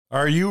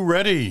Are you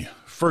ready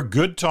for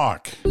good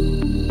talk? And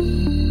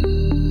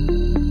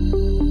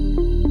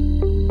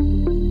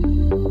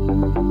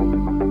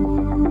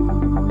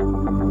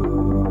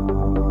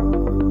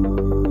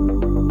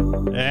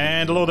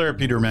hello there,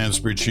 Peter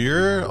Mansbridge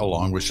here,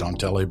 along with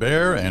Chantal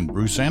and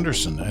Bruce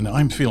Anderson. And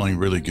I'm feeling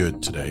really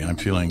good today. I'm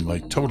feeling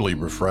like totally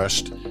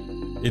refreshed.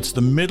 It's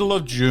the middle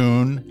of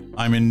June.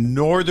 I'm in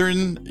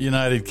northern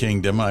United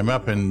Kingdom. I'm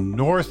up in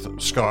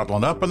North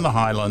Scotland, up in the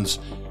Highlands,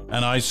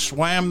 and I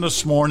swam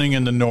this morning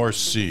in the North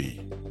Sea.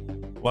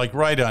 Like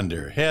right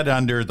under, head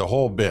under, the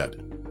whole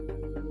bit.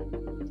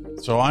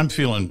 So I'm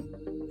feeling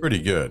pretty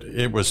good.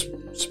 It was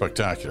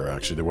spectacular,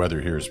 actually. The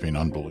weather here has been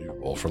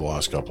unbelievable for the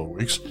last couple of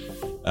weeks.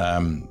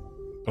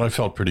 But I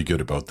felt pretty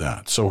good about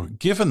that. So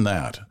given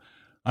that,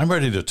 I'm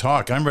ready to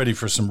talk. I'm ready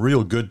for some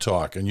real good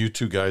talk. And you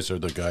two guys are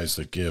the guys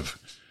that give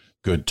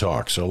good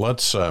talk. So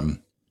let's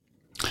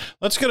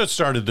get it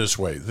started this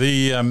way.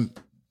 The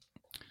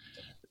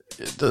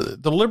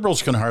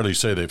Liberals can hardly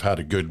say they've had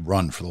a good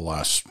run for the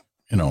last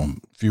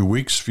few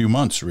weeks, few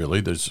months,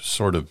 really. There's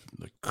sort of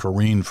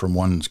careened from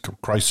one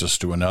crisis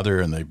to another,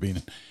 and they've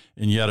been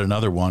in yet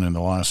another one in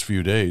the last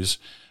few days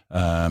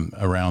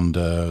around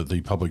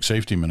the Public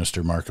Safety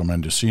Minister, Marco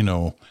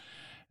Mendicino,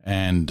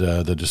 and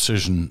the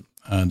decision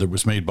that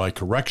was made by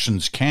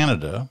Corrections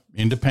Canada,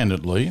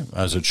 independently,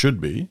 as it should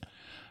be,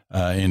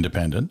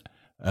 independent,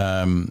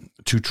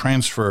 to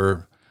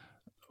transfer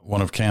one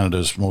of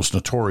Canada's most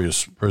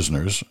notorious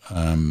prisoners,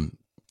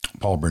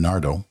 Paul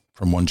Bernardo,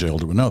 from one jail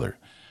to another.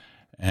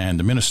 And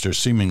the minister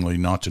seemingly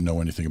not to know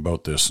anything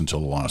about this until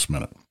the last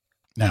minute.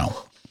 Now,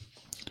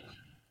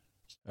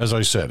 as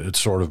I said, it's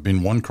sort of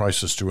been one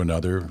crisis to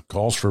another,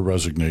 calls for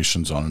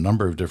resignations on a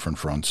number of different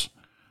fronts.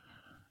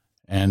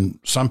 And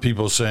some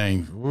people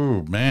saying,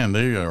 "Ooh, man,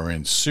 they are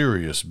in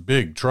serious,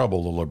 big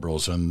trouble, the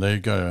Liberals, and they've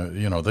got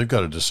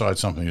to decide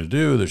something to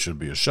do. There should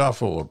be a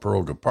shuffle, a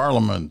prorogue of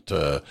Parliament,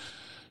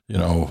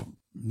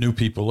 new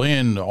people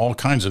in, all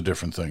kinds of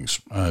different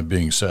things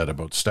being said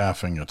about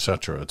staffing, et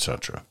cetera, et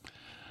cetera."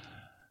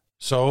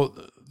 So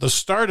the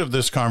start of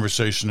this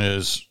conversation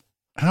is,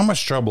 how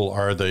much trouble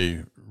are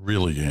they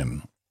really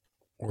in?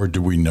 Or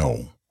do we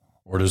know?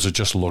 Or does it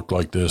just look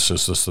like this?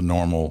 Is this the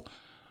normal,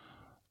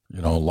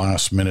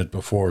 last minute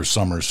before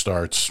summer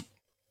starts,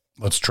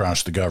 let's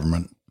trash the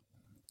government,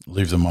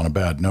 leave them on a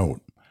bad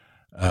note?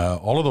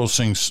 All of those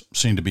things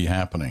seem to be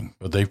happening,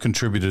 but they've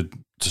contributed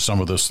to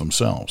some of this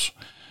themselves.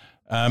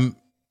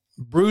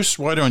 Bruce,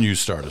 why don't you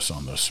start us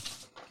on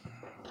this?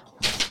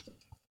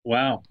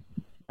 Wow.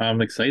 I'm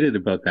excited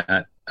about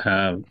that.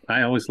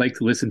 I always like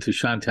to listen to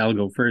Chantal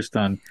go first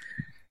on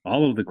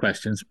all of the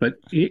questions, but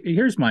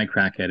here's my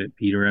crack at it,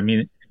 Peter. I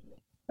mean,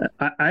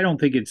 I don't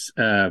think it's,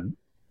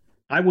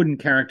 I wouldn't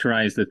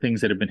characterize the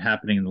things that have been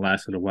happening in the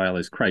last little while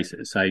as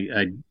crisis.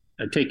 I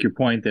take your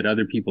point that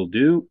other people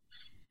do,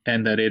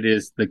 and that it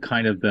is the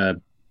kind of the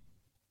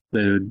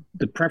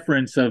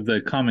preference of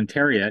the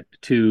commentariat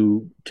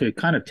to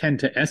kind of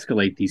tend to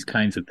escalate these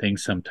kinds of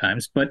things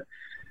sometimes. But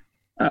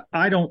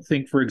I don't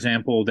think, for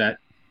example, that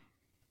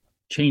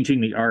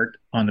changing the art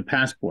on the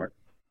passport,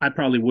 I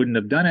probably wouldn't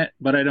have done it,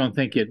 but I don't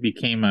think it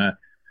became a,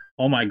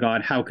 oh my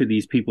God, how could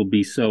these people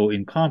be so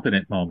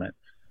incompetent moment.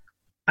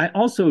 I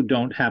also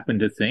don't happen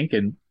to think,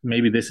 and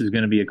maybe this is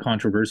going to be a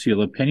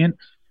controversial opinion,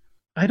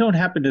 I don't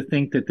happen to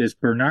think that this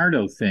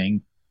Bernardo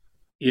thing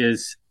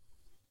is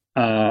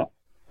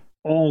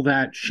all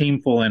that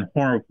shameful and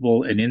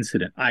horrible an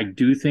incident. I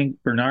do think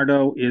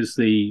Bernardo is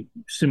the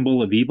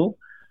symbol of evil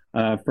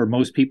for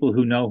most people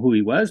who know who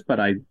he was, but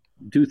I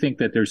do think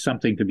that there's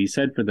something to be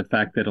said for the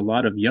fact that a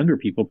lot of younger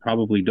people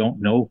probably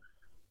don't know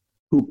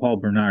who Paul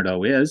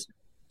Bernardo is.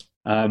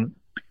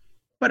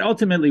 But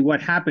ultimately what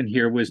happened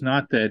here was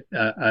not that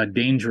a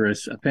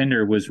dangerous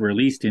offender was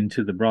released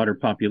into the broader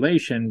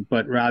population,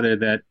 but rather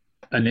that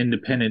an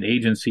independent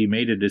agency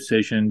made a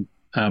decision,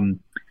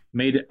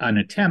 made an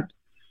attempt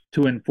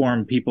to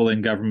inform people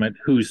in government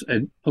whose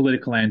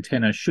political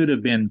antenna should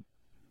have been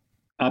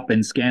up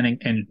and scanning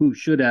and who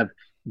should have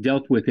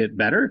dealt with it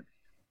better,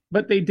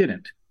 but they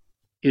didn't.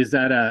 Is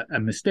that a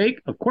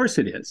mistake? Of course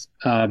it is.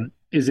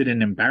 Is it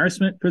an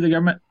embarrassment for the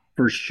government?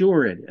 For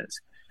sure it is.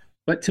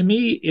 But to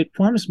me, it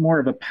forms more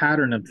of a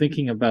pattern of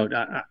thinking about,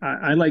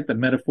 I like the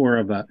metaphor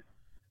of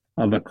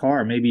a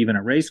car, maybe even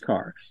a race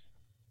car.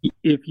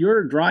 If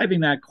you're driving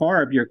that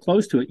car, if you're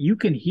close to it, you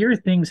can hear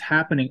things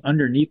happening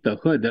underneath the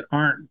hood that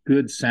aren't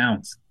good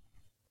sounds.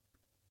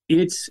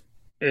 It's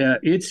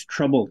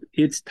troubled.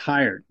 It's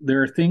tired.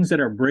 There are things that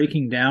are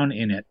breaking down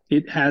in it.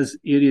 It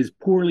is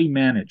poorly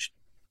managed.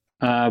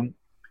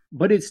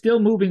 But it's still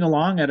moving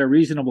along at a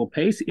reasonable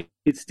pace.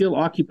 It still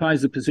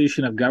occupies the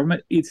position of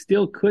government. It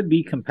still could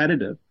be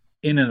competitive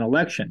in an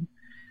election.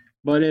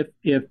 But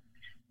if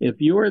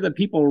you're the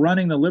people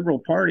running the Liberal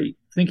Party,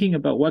 thinking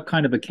about what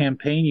kind of a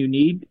campaign you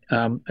need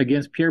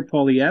against Pierre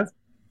Poilievre,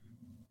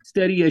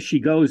 steady as she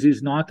goes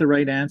is not the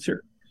right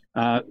answer.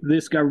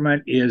 This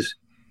government is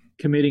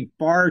committing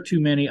far too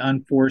many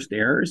unforced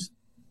errors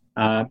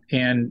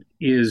and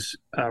is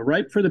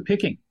ripe for the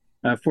picking.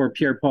 for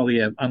Pierre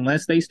Poilievre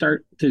unless they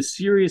start to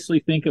seriously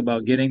think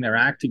about getting their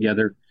act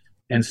together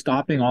and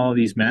stopping all of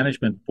these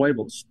management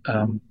foibles.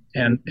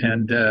 And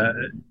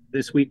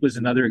this week was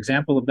another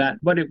example of that,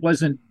 but it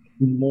wasn't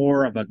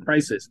more of a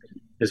crisis,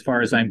 as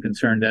far as I'm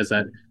concerned, as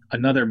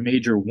another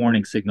major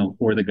warning signal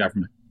for the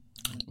government.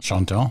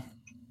 Chantal?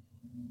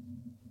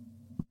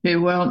 Okay,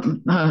 well,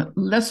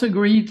 let's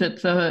agree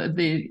that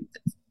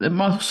the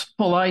most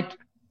polite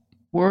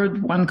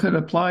word one could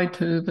apply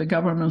to the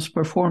government's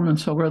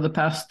performance over the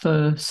past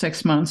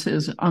 6 months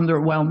is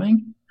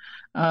underwhelming.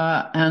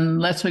 And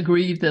let's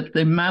agree that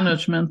the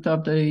management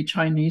of the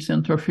Chinese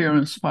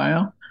interference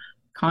file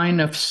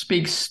kind of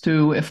speaks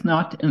to, if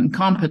not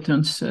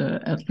incompetence,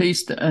 at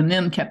least an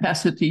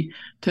incapacity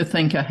to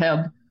think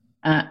ahead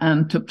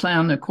and to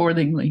plan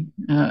accordingly.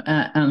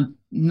 And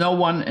no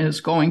one is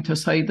going to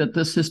say that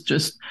this is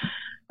just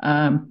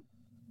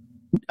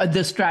a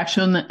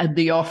distraction at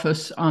the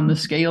office on the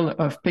scale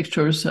of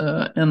pictures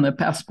in the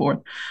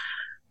passport.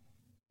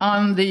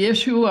 On the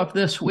issue of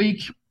this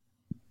week,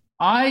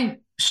 I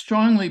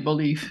strongly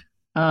believe,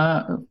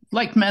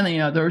 like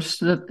many others,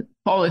 that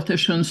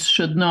politicians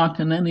should not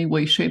in any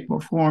way, shape,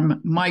 or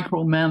form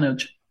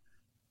micromanage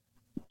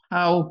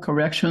how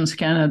Corrections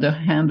Canada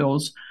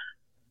handles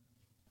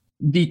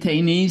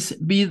detainees,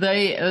 be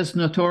they as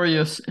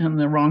notorious in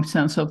the wrong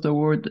sense of the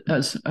word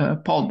as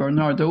Paul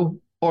Bernardo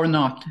or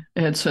not.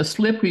 It's a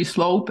slippery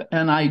slope,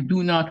 and I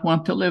do not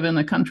want to live in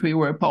a country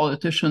where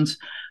politicians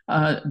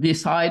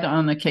decide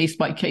on a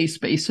case-by-case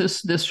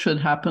basis, this should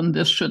happen,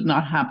 this should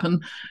not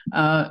happen,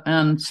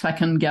 and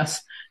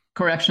second-guess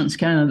Corrections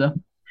Canada.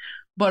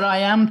 But I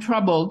am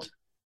troubled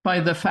by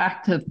the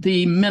fact that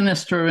the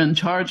minister in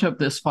charge of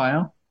this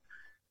file,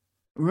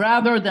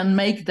 rather than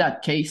make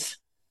that case,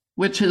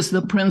 which is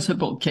the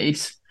principal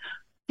case,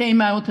 came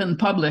out in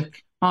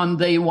public on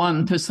day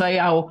one to say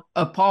how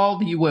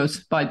appalled he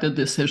was by the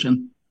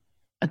decision.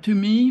 To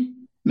me,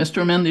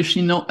 Mr.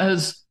 Mendicino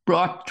has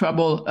brought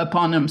trouble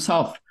upon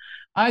himself,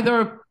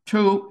 either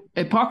through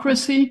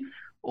hypocrisy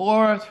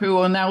or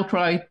through an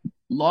outright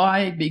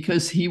lie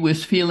because he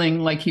was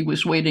feeling like he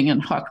was wading in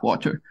hot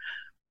water.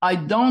 I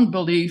don't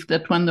believe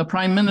that when the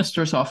Prime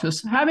Minister's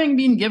office, having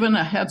been given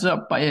a heads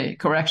up by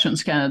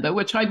Corrections Canada,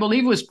 which I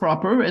believe was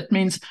proper, it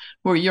means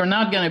where you're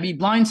not going to be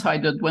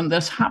blindsided when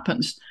this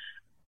happens.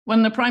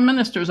 When the Prime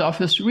Minister's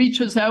office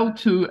reaches out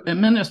to a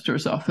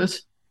minister's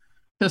office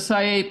to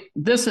say,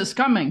 this is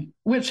coming,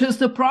 which is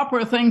the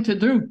proper thing to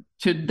do,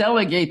 to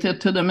delegate it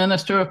to the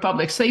Minister of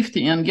Public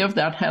Safety and give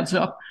that heads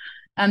up,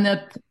 and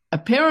that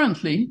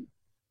apparently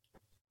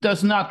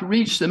does not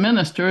reach the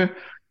minister,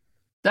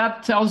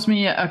 that tells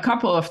me a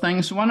couple of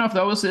things. One of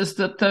those is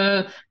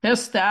that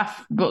his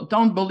staff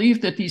don't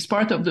believe that he's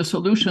part of the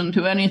solution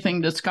to anything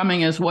that's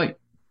coming his way,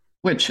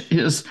 which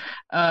is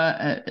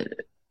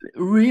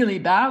really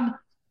bad.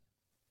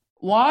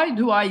 Why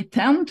do I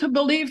tend to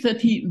believe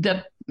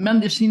that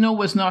Mendicino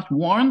was not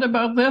warned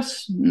about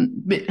this?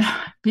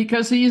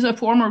 Because he's a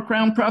former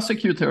Crown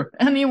prosecutor.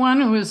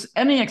 Anyone who has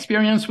any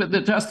experience with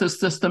the justice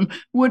system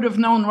would have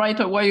known right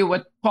away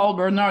what Paul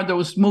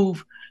Bernardo's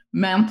move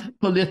meant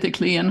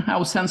politically and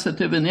how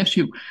sensitive an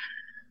issue.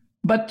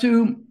 But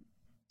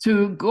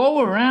to go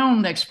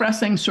around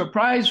expressing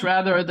surprise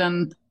rather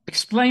than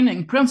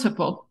explaining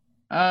principle,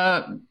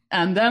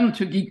 and then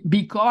to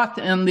be caught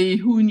in the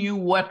who knew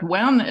what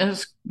when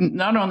is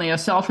not only a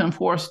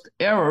self-enforced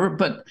error,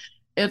 but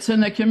it's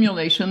an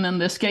accumulation in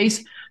this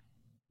case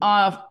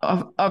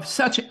of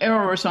such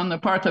errors on the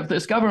part of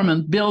this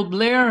government. Bill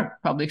Blair,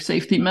 public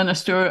safety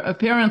minister,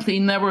 apparently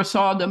never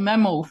saw the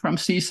memo from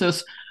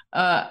CSIS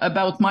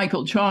about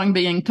Michael Chong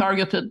being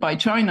targeted by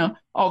China,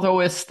 although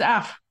his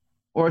staff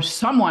or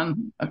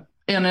someone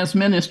in his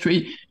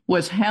ministry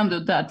was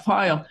handed that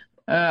file.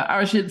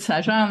 Arjid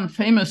Sajan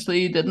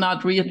famously did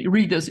not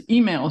read his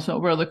emails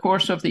over the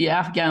course of the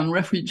Afghan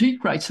refugee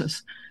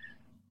crisis.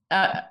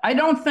 I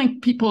don't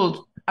think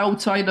people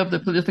outside of the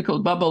political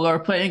bubble are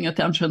paying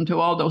attention to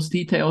all those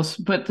details,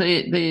 but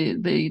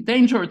the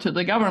danger to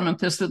the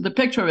government is that the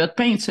picture it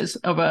paints is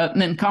of an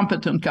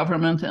incompetent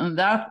government, and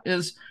that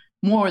is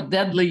more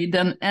deadly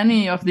than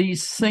any of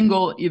these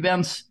single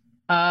events,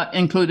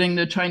 including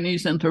the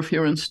Chinese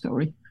interference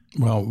story.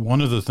 Well,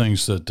 one of the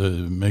things that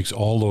makes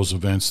all those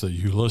events that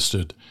you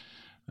listed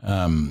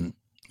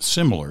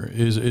similar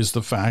is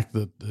the fact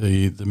that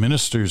the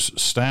minister's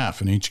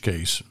staff in each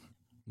case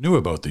knew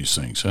about these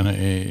things. And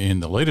in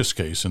the latest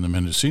case, in the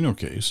Mendicino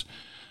case,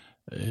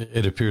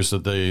 it appears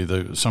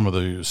that some of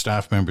the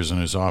staff members in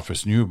his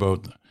office knew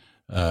about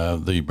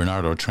the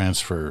Bernardo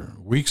transfer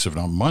weeks, if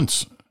not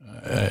months,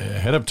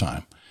 ahead of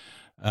time,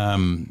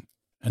 and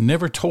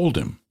never told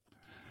him,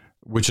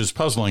 which is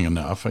puzzling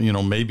enough.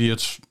 Maybe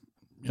it's,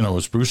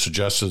 as Bruce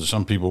suggested,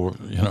 some people,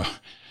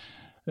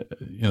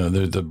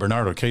 the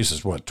Bernardo case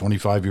is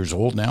 25 years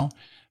old now,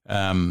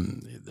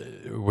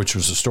 which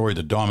was a story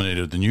that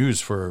dominated the news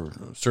for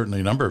certainly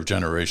a number of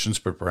generations,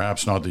 but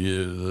perhaps not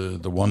the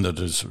one that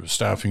is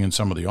staffing in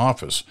some of the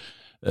office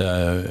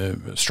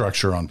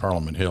structure on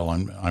Parliament Hill.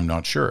 I'm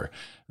not sure.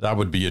 That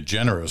would be a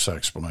generous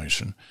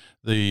explanation.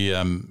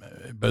 My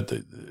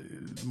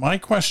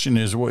question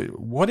is,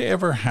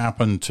 whatever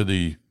happened to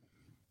the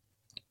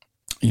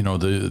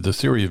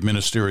theory of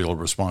ministerial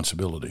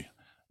responsibility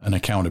and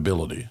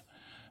accountability?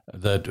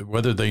 That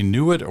whether they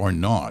knew it or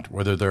not,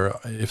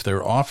 if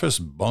their office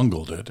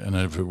bungled it, and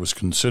if it was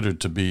considered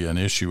to be an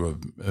issue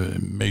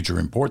of major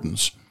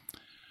importance,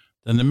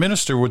 then the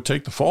minister would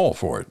take the fall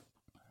for it.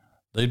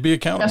 They'd be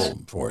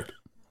accountable for it.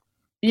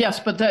 Yes,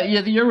 but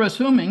you're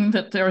assuming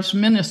that there's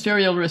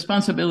ministerial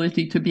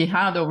responsibility to be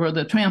had over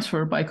the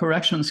transfer by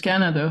Corrections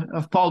Canada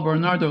of Paul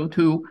Bernardo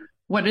to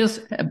what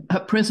is a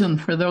prison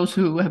for those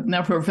who have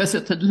never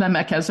visited La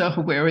Macasa,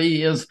 where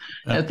he is.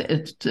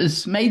 It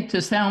is made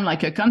to sound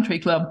like a country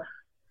club.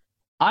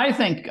 I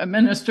think a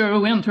minister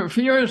who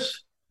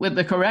interferes with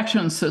the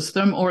corrections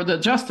system or the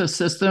justice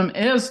system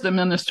is the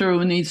minister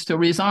who needs to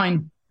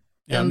resign.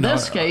 In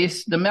this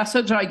case, the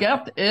message I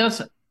get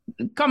is,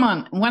 come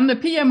on, when the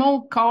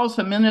PMO calls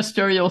a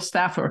ministerial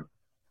staffer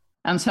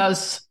and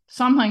says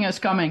something is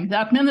coming,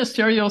 that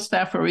ministerial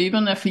staffer,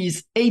 even if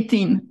he's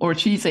 18 or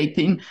she's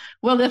 18,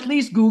 will at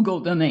least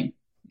Google the name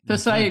to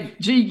say,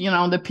 gee,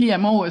 the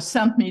PMO has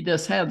sent me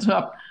this heads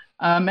up.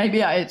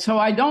 So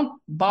I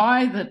don't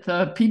buy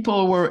that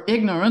people were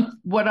ignorant.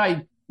 What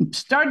I'm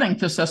starting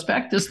to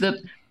suspect is that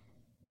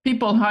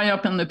people high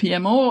up in the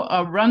PMO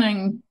are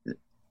running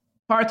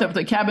part of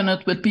the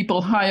cabinet with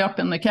people high up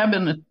in the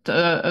cabinet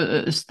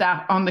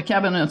staff, on the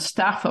cabinet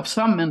staff of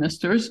some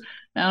ministers,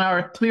 and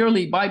are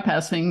clearly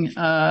bypassing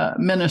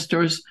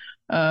ministers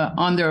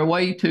on their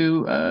way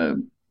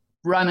to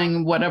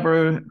running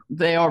whatever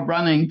they are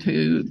running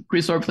to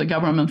preserve the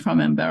government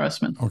from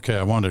embarrassment. Okay,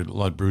 I want to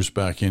let Bruce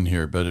back in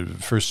here,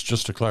 but first,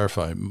 just to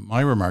clarify my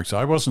remarks,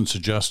 I wasn't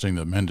suggesting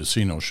that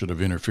Mendocino should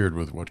have interfered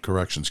with what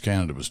Corrections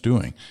Canada was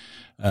doing.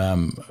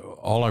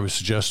 All I was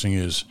suggesting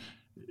is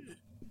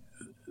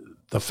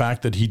the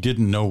fact that he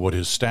didn't know what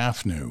his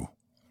staff knew.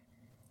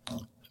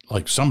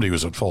 Like, somebody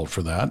was at fault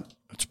for that.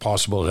 It's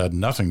possible it had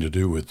nothing to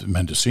do with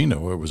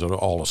Mendocino. It was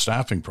all a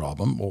staffing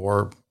problem,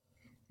 or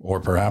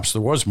perhaps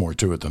there was more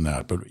to it than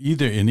that. But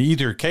in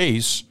either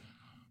case,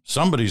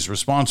 somebody's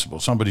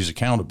responsible. Somebody's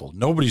accountable.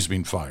 Nobody's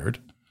been fired.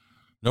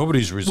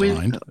 Nobody's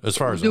resigned, as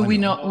far as I know. We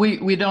know?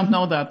 We don't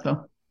know that,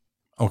 though.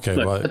 Okay,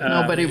 but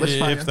nobody was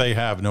fired. If they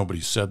have, nobody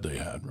said they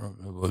had.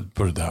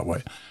 Put it that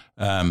way.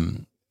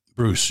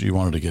 Bruce, you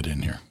wanted to get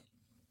in here.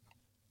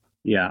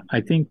 Yeah, I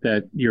think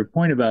that your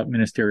point about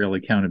ministerial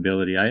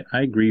accountability, I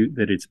agree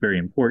that it's a very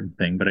important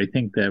thing, but I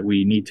think that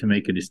we need to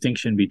make a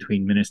distinction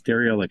between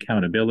ministerial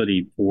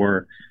accountability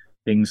for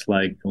things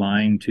like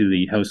lying to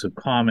the House of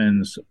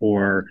Commons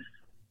or,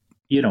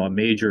 a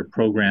major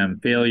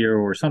program failure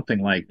or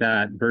something like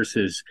that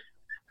versus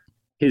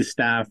his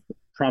staff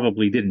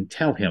probably didn't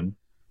tell him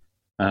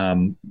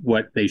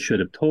what they should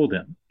have told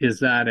him. Is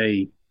that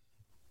a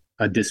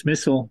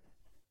dismissal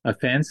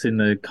offense in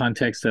the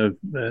context of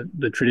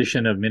the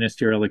tradition of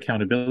ministerial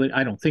accountability?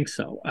 I don't think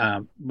so.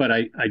 But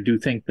I do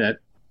think that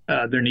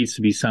there needs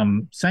to be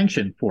some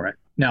sanction for it.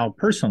 Now,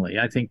 personally,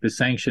 I think the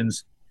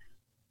sanctions,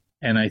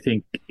 and I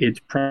think it's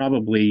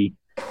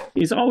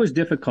always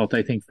difficult,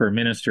 I think, for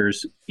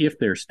ministers, if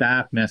their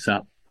staff mess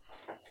up,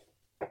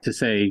 to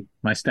say,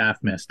 my staff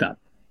messed up.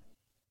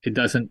 It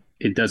doesn't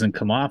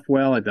come off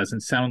well. It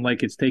doesn't sound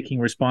like it's taking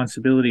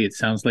responsibility. It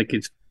sounds like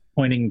it's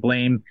pointing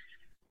blame.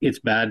 It's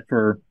bad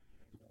for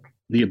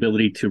the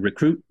ability to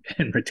recruit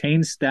and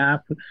retain staff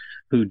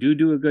who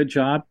do a good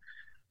job.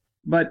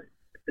 But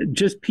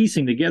just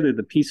piecing together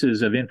the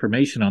pieces of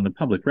information on the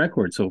public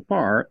record so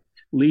far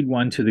lead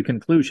one to the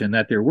conclusion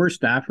that there were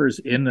staffers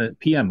in the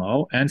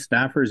PMO and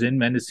staffers in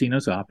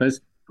Mendocino's office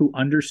who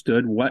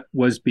understood what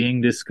was being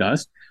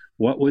discussed,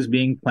 what was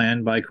being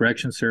planned by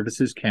Corrections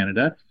Services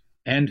Canada,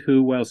 and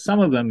who, while some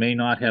of them may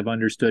not have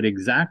understood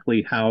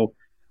exactly how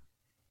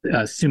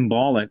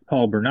symbolic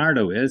Paul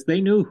Bernardo is,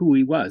 they knew who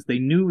he was. They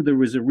knew there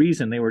was a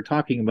reason they were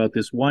talking about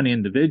this one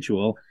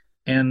individual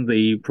and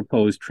the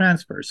proposed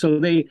transfer. So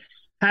they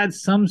had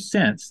some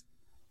sense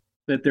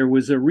that there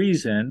was a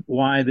reason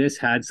why this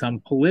had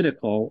some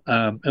political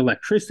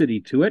electricity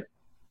to it.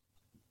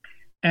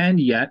 And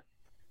yet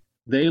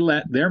they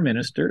let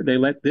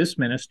this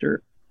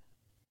minister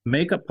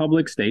make a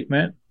public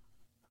statement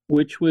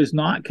which was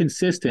not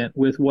consistent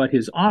with what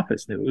his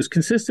office knew. It was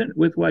consistent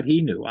with what he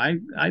knew. I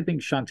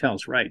think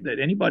Chantal's right, that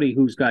anybody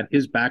who's got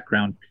his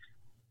background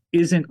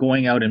isn't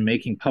going out and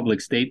making public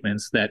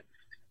statements that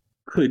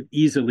could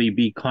easily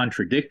be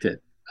contradicted,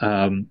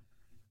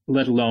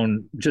 let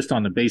alone just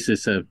on the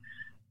basis of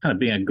kind of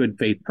being a good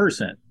faith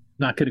person.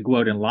 Not going to go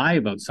out and lie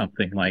about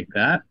something like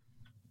that.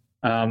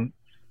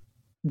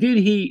 Did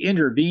he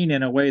intervene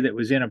in a way that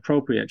was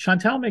inappropriate?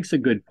 Chantal makes a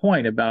good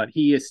point about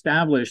he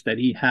established that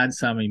he had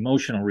some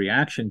emotional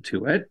reaction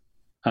to it.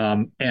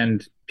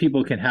 And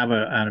people can have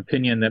an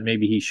opinion that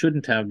maybe he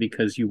shouldn't have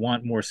because you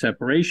want more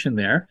separation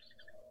there.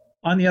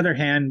 On the other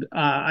hand,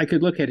 I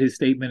could look at his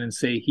statement and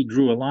say he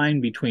drew a line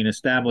between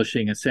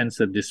establishing a sense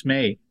of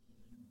dismay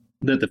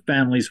that the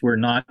families were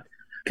not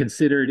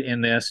considered in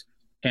this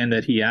and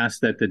that he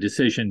asked that the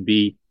decision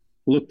be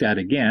looked at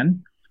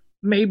again.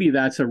 maybe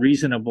that's a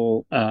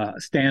reasonable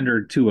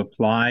standard to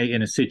apply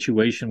in a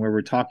situation where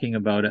we're talking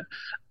about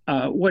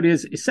what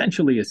is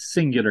essentially a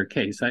singular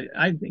case.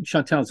 I think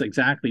Chantal's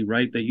exactly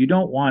right that you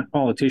don't want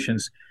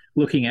politicians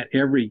looking at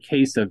every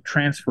case of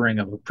transferring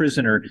of a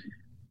prisoner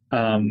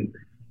from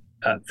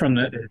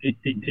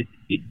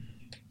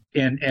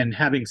and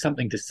having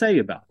something to say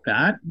about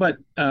that. But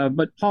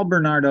Paul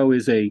Bernardo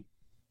is a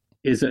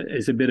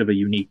bit of a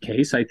unique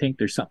case. I think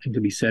there's something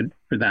to be said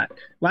for that.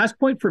 Last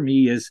point for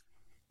me is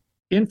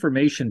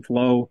information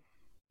flow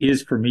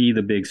is for me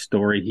the big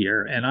story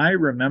here. And I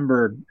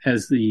remember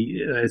as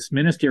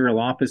ministerial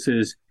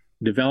offices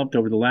developed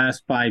over the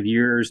last 5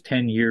 years,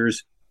 10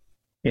 years,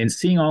 and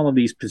seeing all of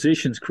these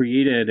positions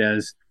created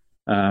as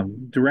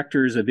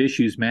directors of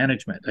issues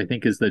management, I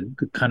think is the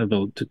kind of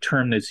the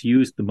term that's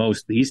used the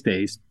most these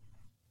days.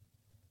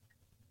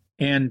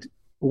 And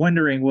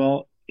wondering,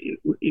 well,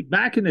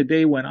 back in the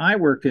day when I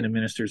worked in a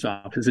minister's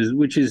office,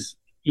 which is,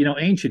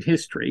 ancient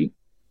history,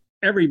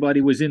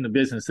 everybody was in the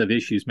business of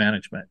issues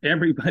management.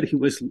 Everybody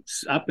was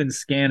up and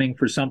scanning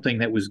for something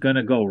that was going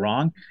to go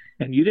wrong.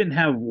 And you didn't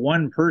have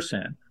one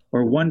person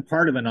or one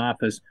part of an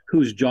office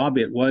whose job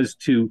it was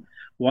to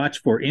watch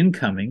for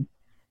incoming.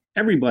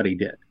 Everybody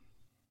did.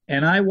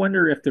 And I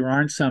wonder if there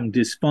aren't some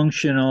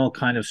dysfunctional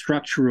kind of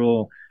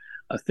structural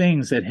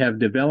things that have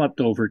developed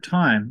over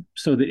time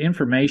so that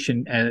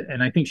information,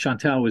 and I think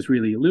Chantal was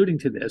really alluding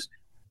to this,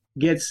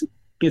 gets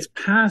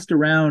passed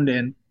around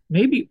and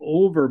maybe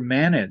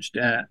over-managed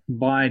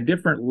by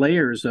different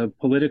layers of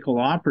political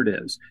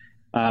operatives.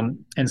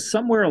 And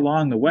somewhere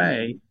along the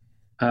way,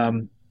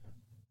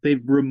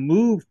 they've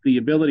removed the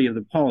ability of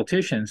the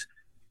politicians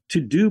to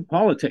do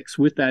politics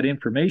with that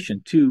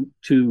information, to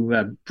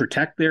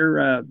protect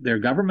their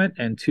government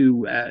and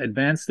to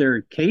advance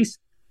their case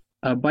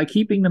by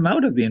keeping them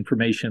out of the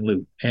information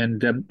loop.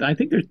 And I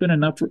think there's been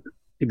enough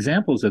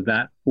examples of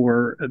that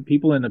for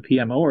people in the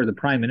PMO or the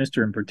Prime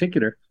Minister in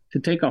particular to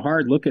take a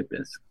hard look at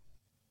this.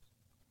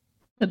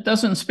 It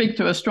doesn't speak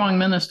to a strong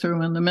minister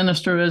when the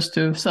minister is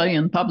to say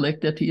in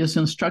public that he has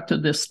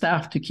instructed his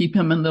staff to keep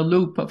him in the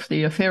loop of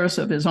the affairs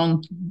of his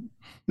own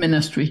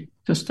ministry,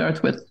 to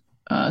start with.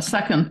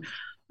 Second,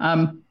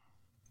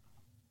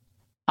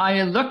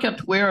 I look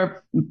at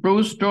where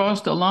Bruce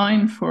draws the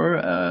line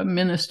for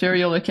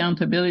ministerial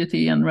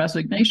accountability and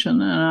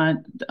resignation.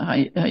 And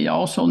I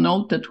also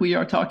note that we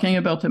are talking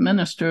about a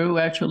minister who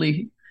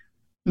actually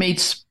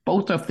meets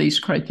both of these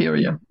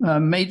criteria.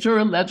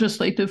 Major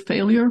legislative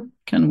failure.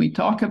 Can we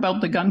talk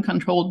about the gun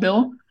control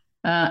bill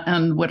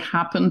and what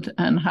happened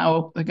and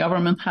how the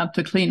government had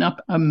to clean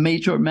up a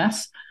major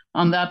mess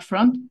on that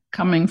front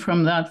coming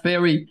from that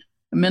very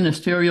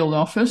ministerial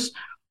office?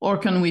 Or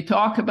can we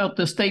talk about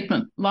the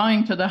statement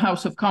lying to the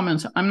House of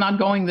Commons? I'm not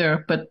going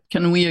there, but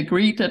can we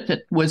agree that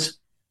it was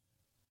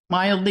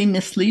mildly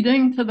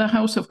misleading to the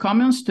House of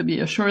Commons to be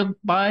assured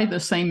by the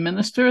same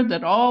minister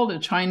that all the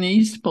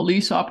Chinese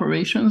police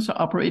operations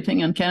operating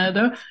in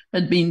Canada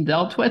had been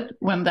dealt with,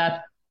 when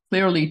that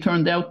clearly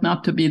turned out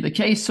not to be the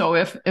case? So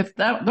if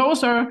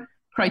those are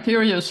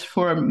criteria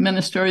for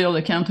ministerial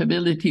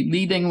accountability,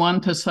 leading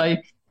one to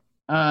say,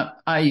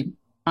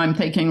 I'm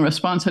taking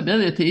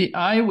responsibility,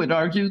 I would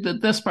argue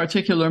that this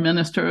particular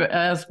minister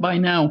has by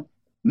now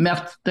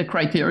met the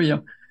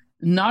criteria,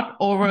 not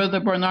over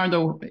the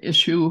Bernardo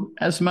issue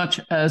as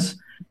much as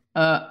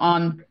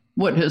on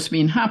what has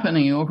been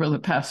happening over the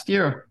past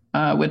year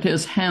with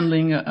his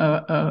handling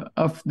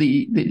of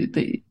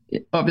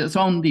of his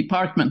own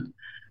department.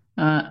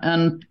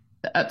 And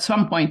at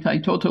some point, I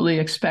totally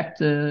expect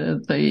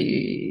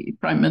the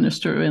Prime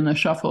Minister in a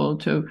shuffle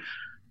to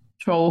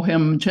throw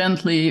him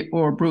gently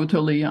or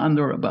brutally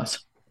under a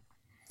bus.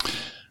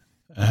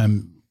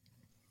 And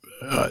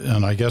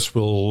I guess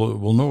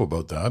we'll know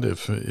about that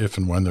if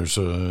and when there's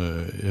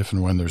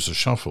a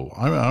shuffle.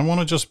 I want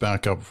to just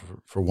back up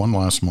for one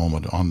last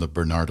moment on the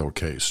Bernardo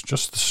case,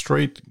 just the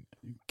straight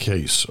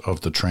case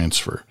of the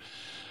transfer,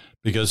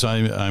 because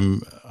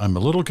I'm a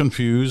little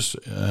confused.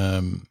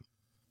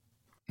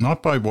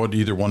 Not by what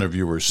either one of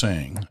you were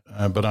saying,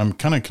 but I'm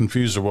kind of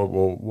confused about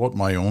what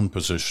my own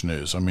position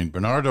is. I mean,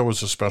 Bernardo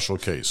was a special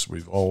case.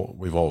 We've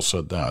all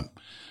said that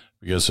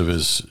because of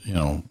his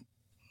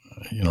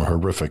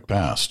horrific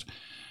past.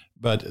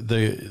 But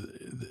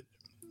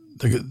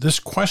this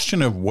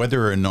question of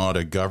whether or not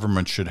a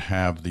government should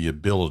have the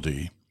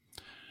ability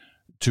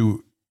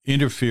to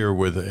interfere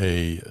with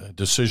a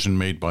decision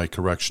made by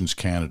Corrections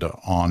Canada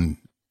on,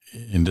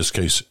 in this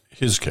case,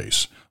 his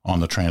case on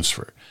the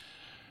transfer.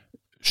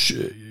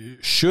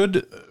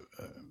 Should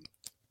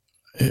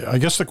I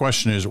guess the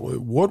question is,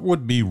 what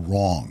would be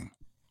wrong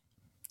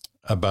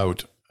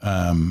about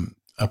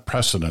a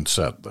precedent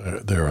set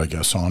there, I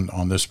guess,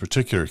 on this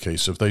particular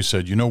case, if they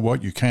said, you know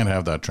what, you can't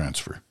have that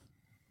transfer.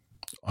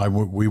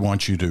 We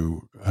want you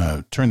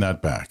to turn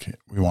that back.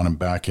 We want him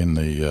back in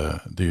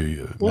the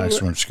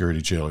maximum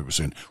security jail he was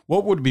in.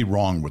 What would be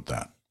wrong with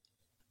that?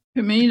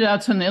 To me,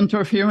 that's an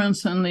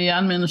interference in the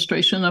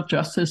administration of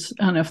justice.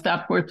 And if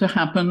that were to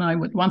happen, I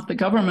would want the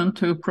government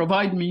to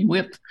provide me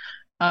with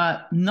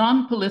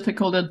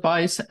non-political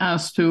advice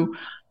as to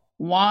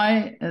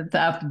why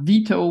that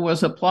veto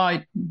was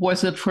applied.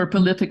 Was it for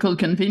political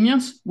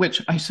convenience, which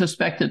I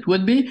suspect it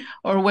would be,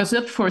 or was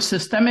it for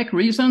systemic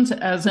reasons,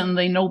 as in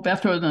they know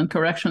better than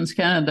Corrections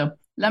Canada?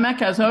 La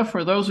Macasa,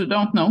 for those who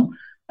don't know,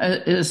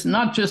 is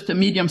not just a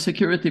medium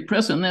security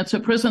prison. It's a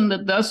prison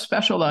that does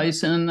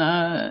specialize in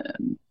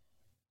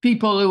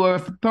people who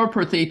have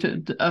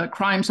perpetrated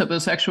crimes of a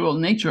sexual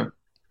nature.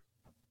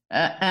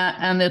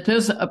 And it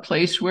is a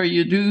place where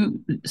you do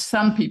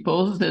some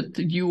people that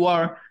you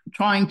are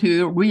trying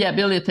to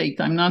rehabilitate.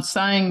 I'm not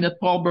saying that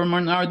Paul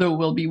Bernardo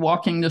will be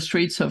walking the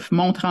streets of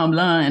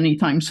Mont-Tremblant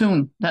anytime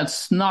soon.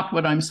 That's not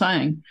what I'm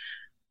saying.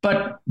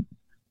 But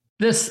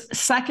this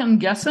second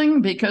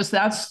guessing, because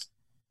that's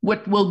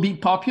what will be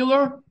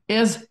popular,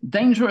 is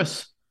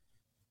dangerous.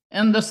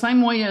 In the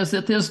same way as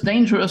it is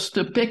dangerous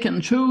to pick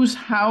and choose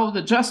how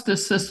the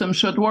justice system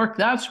should work.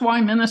 That's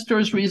why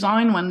ministers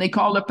resign when they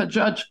call up a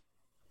judge.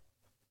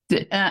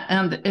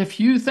 And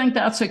if you think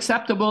that's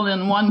acceptable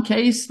in one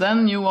case,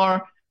 then you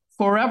are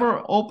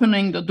forever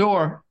opening the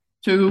door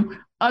to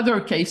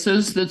other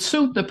cases that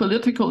suit the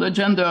political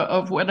agenda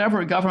of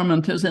whatever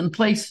government is in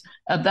place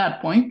at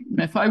that point.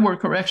 If I were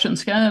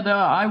Corrections Canada,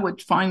 I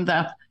would find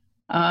that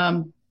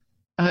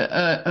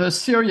a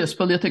serious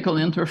political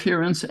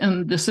interference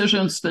in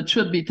decisions that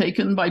should be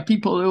taken by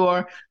people who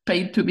are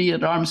paid to be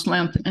at arm's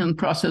length in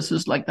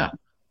processes like that.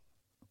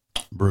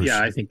 Bruce.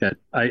 Yeah, I think that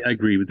I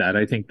agree with that.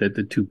 I think that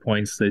the 2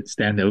 points that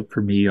stand out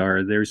for me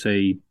are there's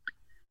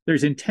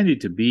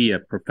intended to be a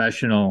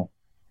professional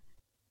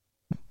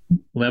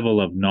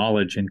level of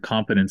knowledge and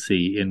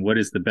competency in what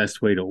is the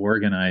best way to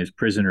organize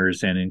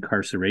prisoners and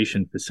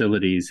incarceration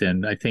facilities.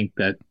 And I think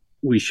that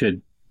we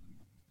should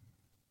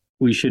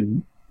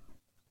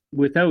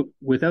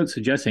without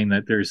suggesting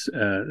that there's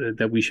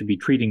that we should be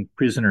treating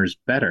prisoners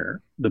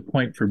better. The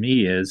point for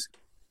me is,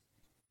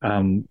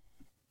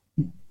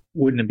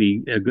 wouldn't it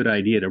be a good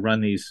idea to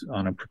run these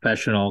on a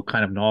professional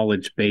kind of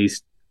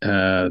knowledge-based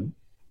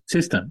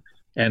system?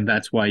 And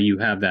that's why you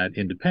have that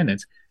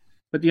independence.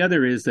 But the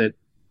other is that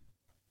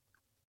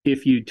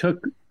if you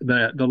took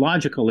the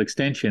logical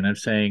extension of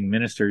saying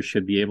ministers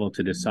should be able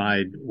to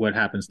decide what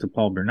happens to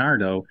Paul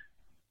Bernardo,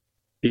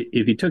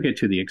 if you took it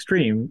to the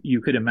extreme, you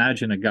could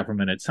imagine a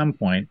government at some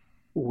point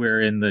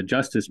wherein the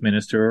justice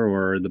minister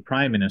or the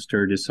prime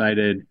minister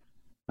decided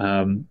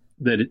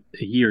that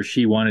he or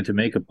she wanted to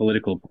make a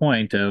political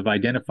point of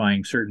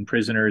identifying certain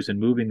prisoners and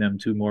moving them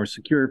to more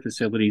secure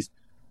facilities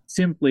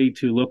simply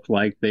to look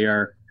like they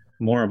are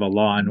more of a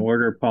law and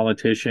order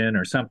politician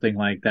or something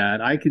like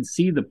that. I could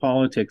see the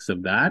politics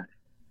of that,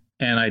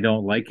 and I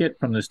don't like it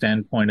from the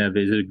standpoint of,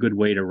 is it a good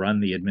way to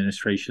run the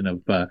administration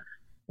of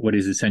what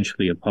is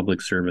essentially a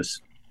public service?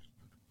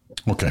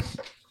 Okay.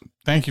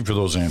 Thank you for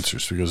those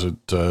answers, because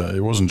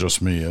it wasn't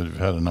just me. I've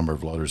had a number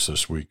of letters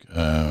this week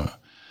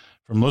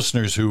from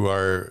listeners who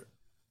are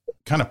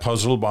kind of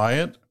puzzled by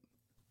it,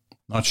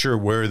 not sure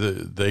where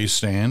they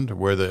stand,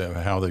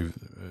 how they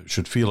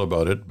should feel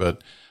about it.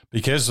 But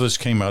because this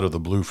came out of the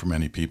blue for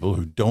many people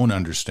who don't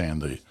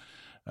understand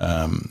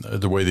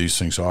the way these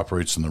things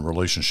operates and the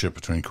relationship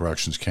between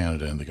Corrections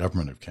Canada and the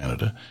Government of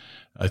Canada,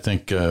 I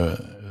think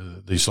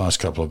these last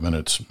couple of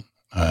minutes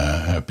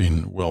have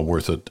been well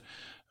worth it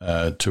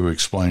to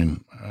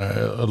explain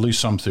at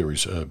least some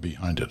theories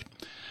behind it.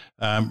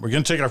 We're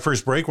going to take our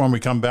first break. When we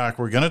come back,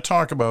 we're going to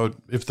talk about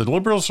if the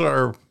Liberals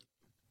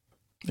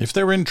if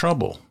they're in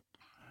trouble.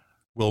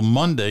 Will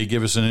Monday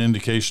give us an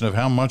indication of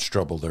how much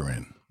trouble they're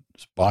in?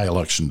 It's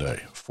by-election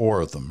day,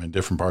 4 of them in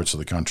different parts of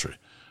the country.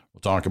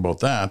 We'll talk about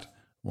that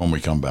when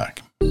we come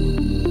back.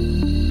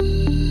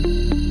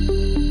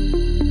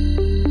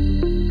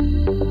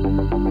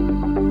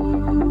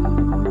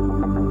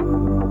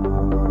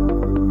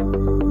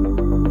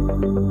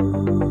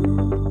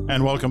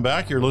 And welcome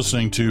back. You're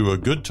listening to a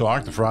Good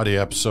Talk, the Friday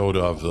episode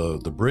of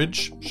The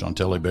Bridge.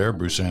 Chantal Hébert,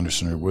 Bruce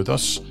Anderson are with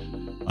us.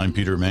 I'm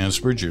Peter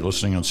Mansbridge. You're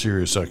listening on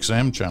Sirius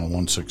XM, channel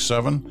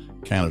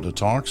 167, Canada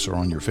Talks, or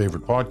on your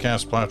favorite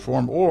podcast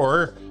platform,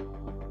 or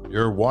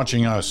you're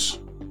watching us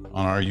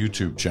on our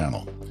YouTube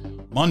channel.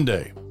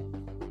 Monday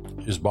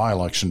is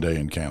by-election day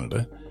in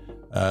Canada.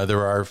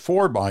 There are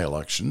 4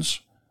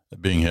 by-elections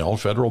being held,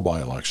 federal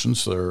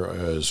by-elections. There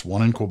is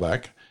one in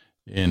Quebec,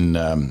 in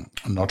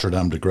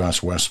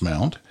Notre-Dame-de-Grâce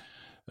Westmount.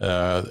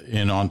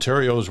 In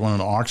Ontario, there's one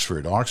in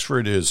Oxford.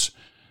 Oxford is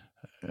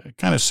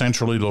kind of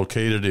centrally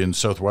located in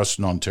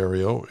southwestern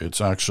Ontario. It's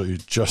actually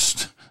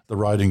just the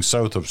riding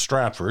south of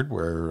Stratford,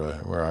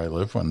 where I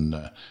live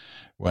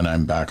when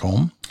I'm back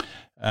home.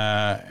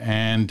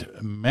 And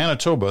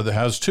Manitoba that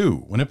has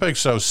 2. Winnipeg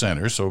South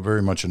Centre, so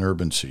very much an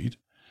urban seat,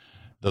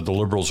 that the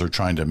Liberals are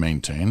trying to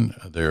maintain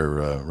their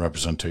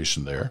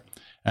representation there.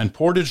 And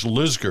Portage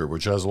Lisgar,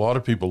 which has a lot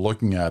of people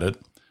looking at it.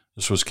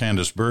 This was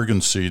Candice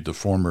Bergen's seat, the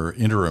former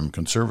interim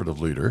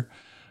Conservative leader,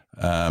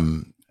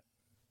 and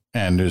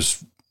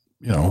is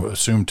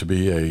assumed to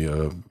be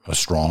a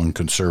strong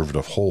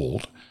Conservative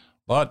hold.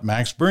 But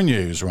Max Bernier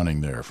is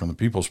running there from the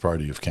People's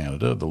Party of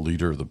Canada, the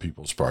leader of the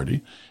People's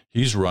Party.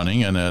 He's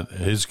running, and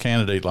his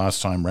candidate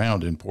last time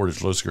round in Portage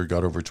Lisgar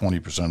got over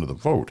 20% of the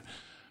vote.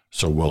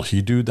 So will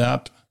he do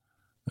that?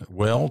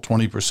 Well,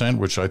 20%,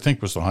 which I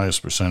think was the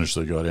highest percentage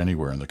they got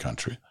anywhere in the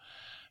country.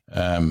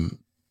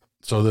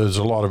 So there's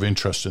a lot of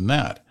interest in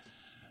that.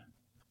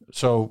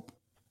 So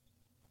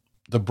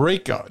the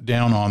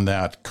breakdown on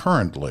that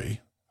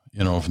currently,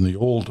 from the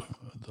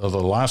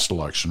last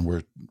election,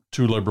 where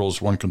two Liberals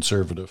and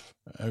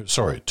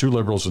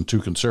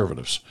two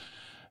Conservatives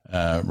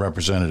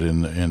represented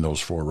in those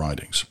four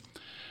ridings.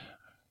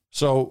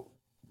 So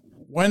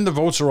when the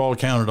votes are all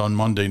counted on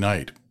Monday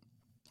night,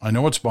 I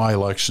know it's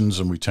by-elections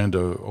and we tend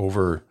to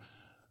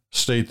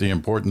overstate the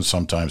importance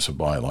sometimes of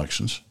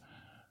by-elections,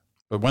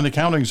 but when the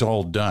counting's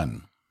all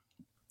done,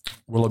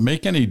 will it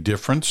make any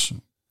difference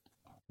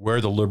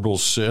where the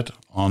Liberals sit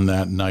on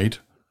that night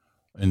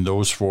in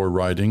those four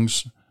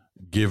ridings,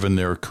 given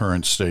their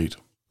current state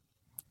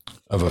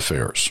of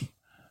affairs?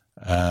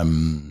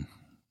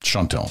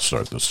 Chantal,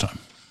 start this time.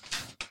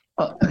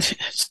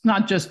 It's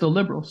not just the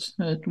Liberals.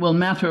 It will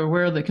matter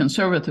where the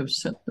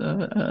Conservatives sit.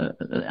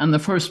 And the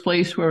first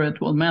place where it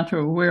will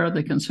matter where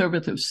the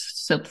Conservatives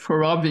sit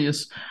for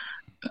obvious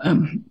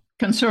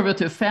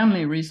Conservative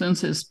family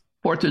reasons is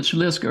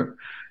Portage-Lisgar,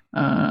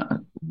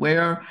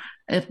 where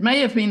it may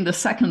have been the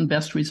second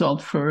best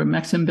result for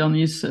Maxime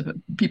Bernier's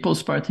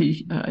People's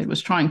Party. I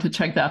was trying to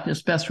check that.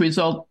 His best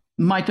result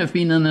might have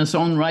been in his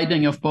own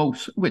riding of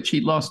Beauce, which he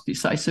lost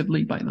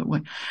decisively, by the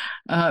way.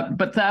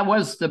 But that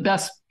was the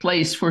best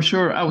place for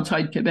sure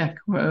outside Quebec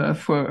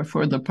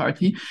for the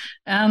party.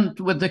 And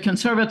what the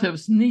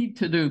Conservatives need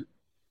to do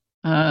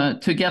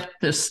to get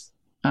this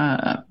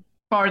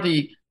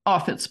party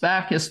off its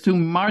back is to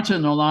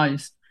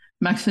marginalize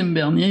Maxime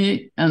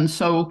Bernier. And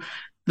so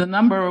the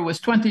number was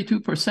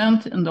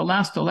 22% in the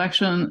last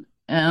election,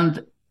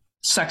 and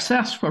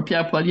success for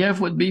Pierre Poilievre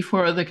would be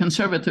for the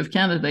Conservative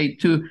candidate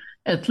to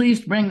at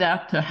least bring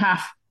that to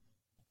half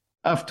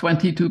of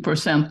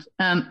 22%,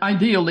 and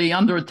ideally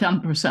under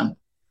 10%.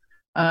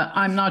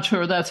 I'm not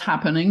sure that's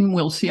happening.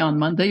 We'll see on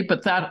Monday,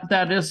 but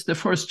that is the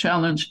first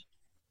challenge.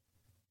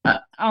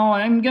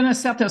 I'm going to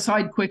set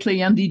aside quickly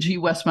NDG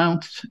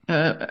Westmount.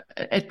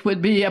 It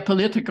would be a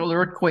political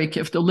earthquake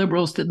if the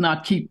Liberals did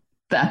not keep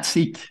that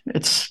seat.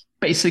 It's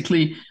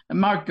basically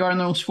Marc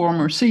Garneau's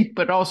former seat,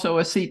 but also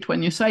a seat.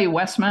 When you say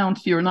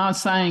Westmount, you're not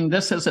saying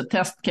this is a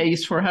test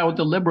case for how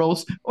the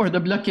Liberals or the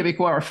Bloc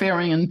Québécois are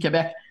faring in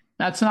Quebec.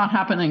 That's not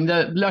happening.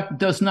 The Bloc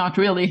does not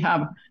really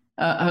have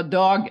a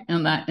dog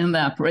in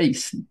that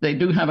race. They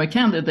do have a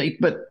candidate,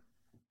 but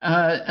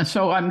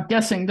so I'm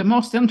guessing the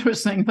most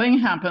interesting thing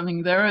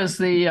happening there is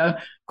the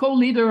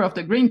co-leader of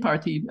the Green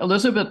Party,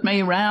 Elizabeth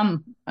May,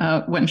 ran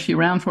when she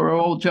ran for her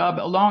old job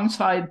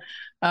alongside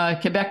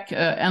Quebec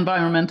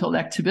environmental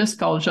activist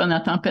called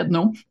Jonathan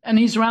Pedneau, and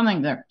he's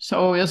running there.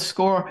 So his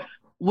score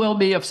will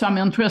be of some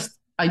interest.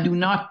 I do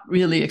not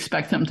really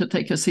expect him to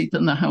take a seat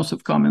in the House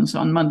of Commons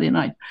on Monday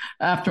night,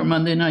 after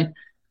Monday night.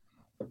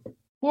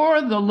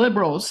 For the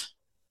Liberals,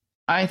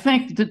 I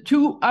think the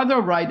two other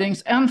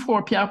ridings, and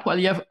for Pierre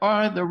Poilievre,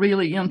 are the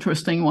really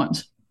interesting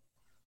ones.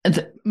 It's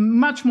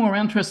much more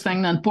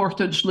interesting than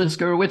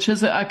Portage-Lisgar, which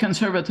is a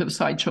Conservative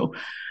sideshow.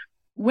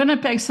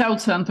 Winnipeg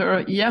South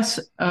Centre, yes,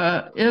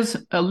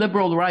 is a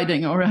Liberal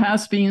riding, or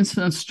has been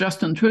since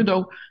Justin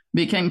Trudeau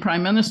became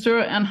Prime Minister,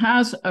 and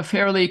has a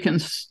fairly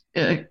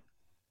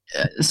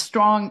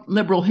strong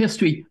Liberal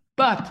history.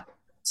 But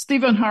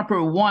Stephen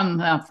Harper won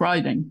that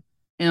riding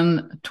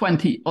in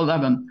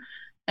 2011.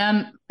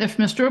 And if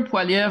Mr.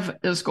 Poilievre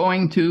is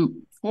going to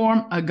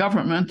form a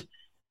government,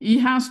 he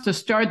has to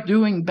start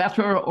doing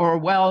better or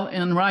well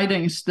in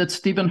ridings that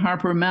Stephen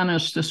Harper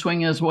managed to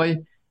swing his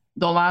way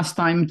the last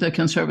time the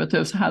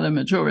Conservatives had a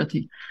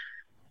majority.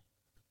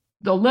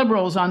 The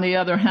Liberals, on the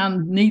other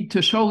hand, need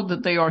to show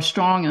that they are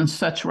strong in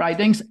such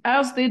ridings,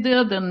 as they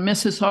did in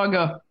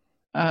Mississauga,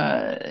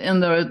 in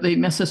the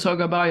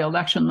Mississauga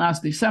by-election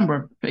last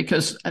December,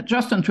 because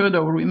Justin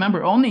Trudeau,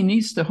 remember, only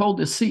needs to hold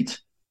his seat.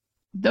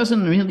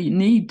 Doesn't really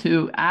need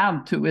to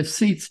add to his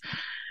seats.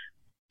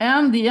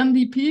 And the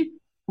NDP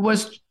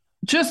was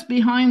just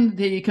behind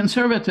the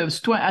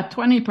Conservatives at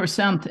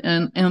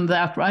 20% in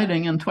that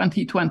riding in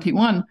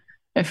 2021.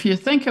 If you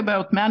think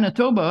about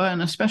Manitoba,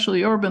 and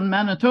especially urban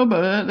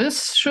Manitoba,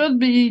 this should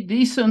be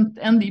decent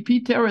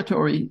NDP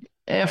territory.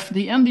 If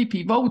the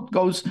NDP vote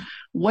goes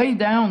way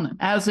down,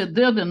 as it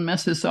did in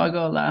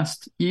Mississauga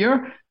last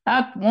year,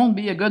 that won't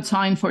be a good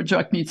sign for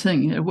Jacques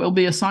Meeting. It will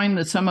be a sign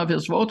that some of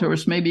his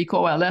voters may be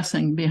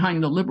coalescing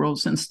behind the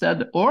Liberals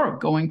instead, or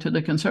going to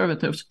the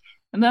Conservatives.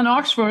 And then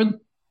Oxford,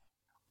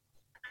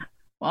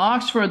 well,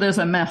 Oxford is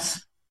a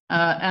mess.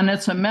 And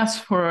it's a mess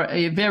for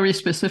a very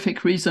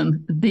specific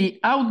reason. The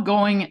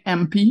outgoing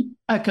MP,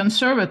 a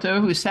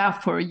Conservative who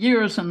sat for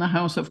years in the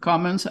House of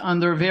Commons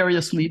under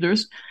various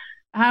leaders,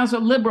 has a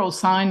Liberal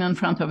sign in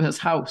front of his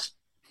house.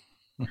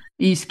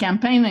 He's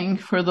campaigning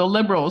for the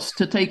Liberals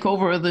to take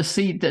over the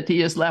seat that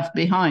he has left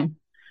behind.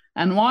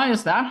 And why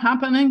is that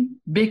happening?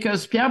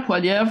 Because Pierre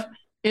Poilievre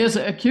is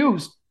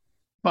accused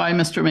by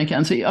Mr.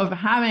 McKenzie of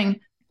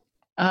having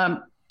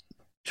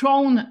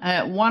thrown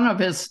one of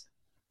his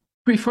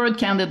preferred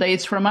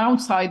candidates from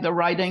outside the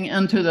riding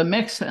into the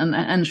mix and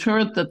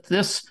ensure that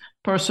this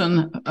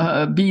person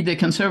be the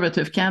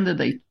Conservative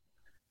candidate.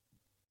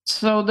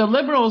 So the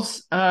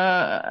Liberals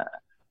are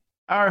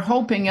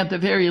hoping at the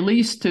very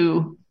least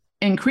to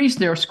increase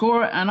their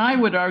score. And I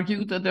would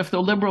argue that if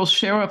the Liberals'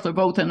 share of the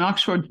vote in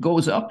Oxford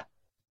goes up,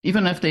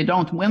 even if they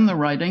don't win the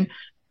riding,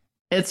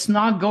 it's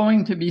not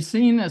going to be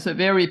seen as a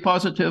very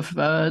positive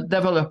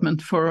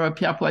development for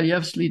Pierre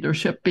Poilievre's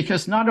leadership,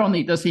 because not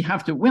only does he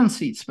have to win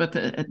seats, but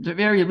at the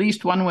very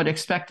least, one would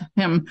expect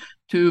him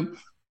to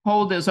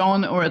hold his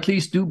own or at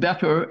least do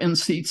better in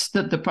seats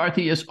that the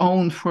party has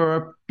owned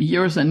for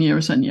years and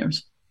years and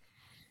years.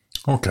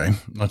 Okay,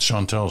 that's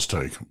Chantal's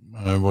take.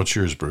 What's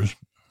yours, Bruce?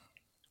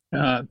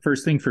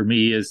 First thing for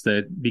me is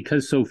that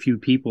because so few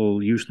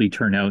people usually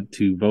turn out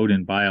to vote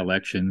in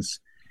by-elections,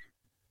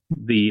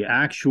 the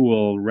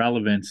actual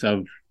relevance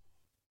of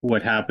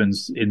what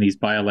happens in these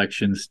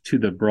by-elections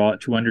to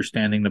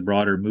understanding the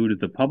broader mood of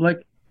the public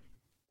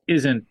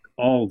isn't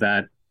all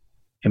that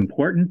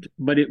important,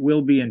 but it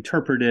will be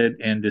interpreted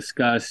and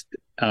discussed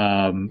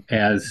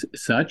as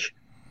such,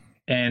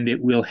 and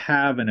it will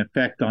have an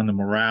effect on the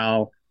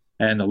morale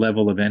and the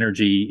level of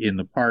energy in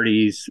the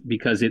parties,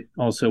 because it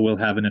also will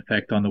have an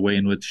effect on the way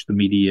in which the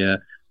media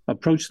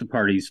approach the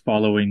parties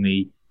following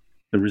the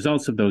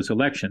results of those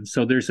elections.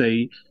 So there's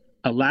a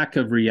lack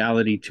of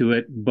reality to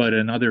it, but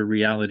another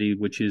reality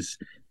which is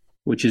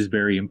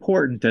very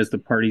important as the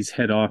parties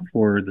head off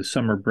for the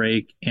summer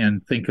break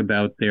and think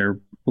about their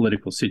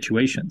political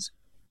situations.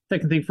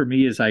 Second thing for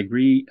me is I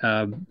agree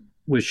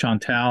with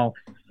Chantal.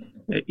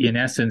 In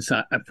essence,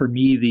 for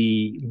me,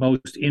 the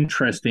most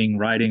interesting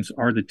ridings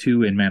are the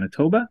two in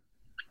Manitoba.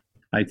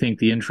 I think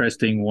the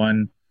interesting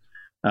one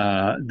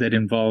that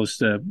involves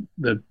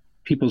the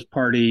People's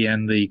Party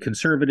and the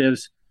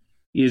Conservatives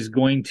is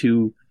going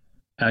to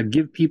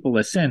give people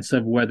a sense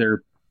of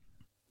whether,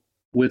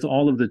 with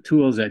all of the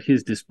tools at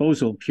his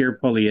disposal, Pierre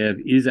Poilievre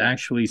is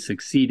actually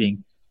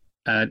succeeding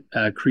at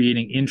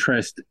creating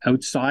interest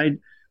outside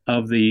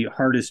of the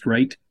hardest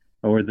right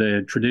or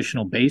the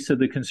traditional base of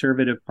the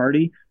Conservative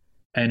Party.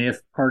 And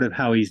if part of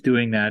how he's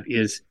doing that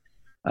is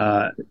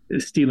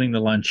stealing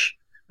the lunch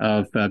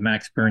of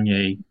Max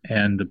Bernier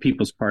and the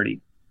People's Party.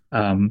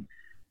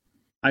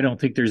 I don't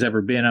think there's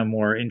ever been a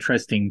more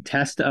interesting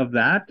test of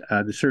that.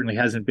 There certainly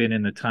hasn't been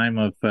in the time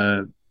of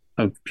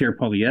Pierre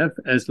Poilievre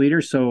as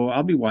leader. So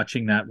I'll be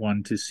watching that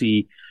one to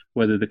see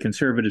whether the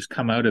Conservatives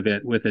come out of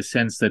it with a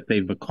sense that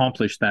they've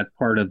accomplished that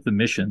part of the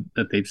mission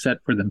that they've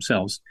set for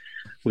themselves,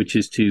 which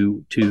is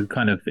to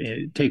kind of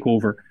take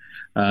over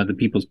the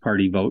People's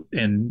Party vote.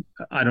 And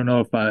I don't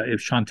know if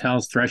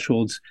Chantal's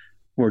thresholds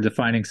for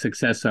defining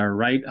success are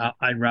right.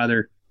 I'd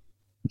rather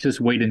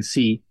just wait and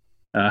see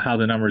how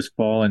the numbers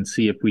fall and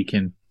see if we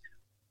can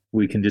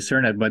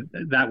discern it. But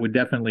that would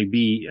definitely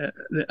be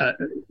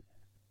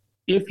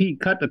if he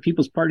cut the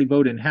People's Party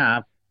vote in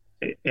half.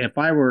 If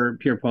I were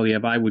Pierre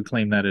Poilievre, I would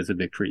claim that as a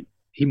victory.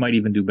 He might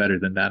even do better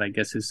than that, I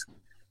guess, is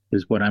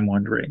what I'm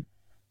wondering.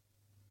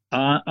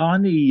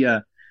 On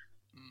the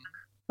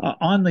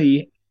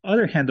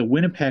other hand, the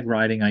Winnipeg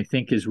riding, I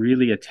think, is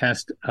really a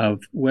test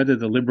of whether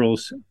the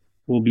Liberals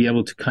will be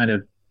able to kind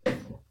of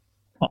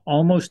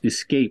almost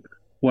escape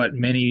what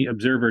many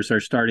observers are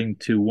starting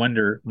to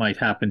wonder might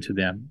happen to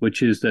them,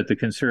 which is that the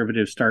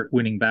Conservatives start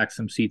winning back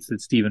some seats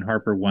that Stephen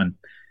Harper won,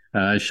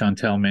 as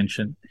Chantal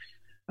mentioned.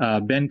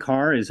 Ben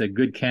Carr is a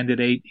good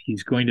candidate.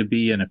 He's going to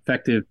be an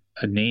effective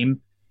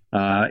name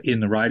in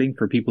the riding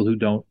for people who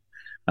don't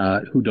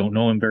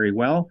know him very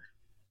well.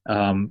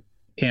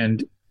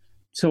 And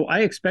so I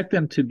expect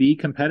them to be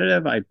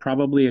competitive. I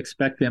probably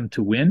expect them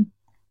to win.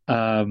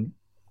 And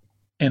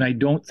I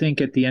don't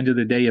think at the end of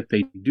the day, if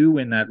they do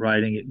win that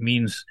riding, it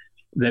means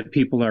that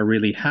people are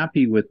really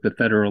happy with the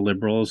federal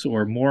Liberals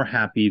or more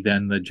happy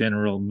than the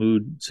general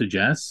mood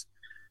suggests.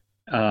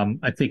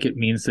 I think it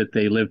means that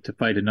they live to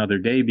fight another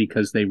day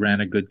because they ran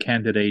a good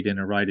candidate in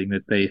a riding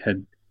that they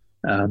had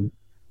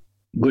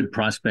good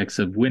prospects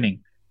of winning.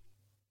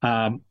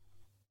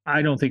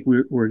 I don't think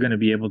we're going to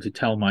be able to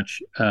tell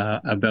much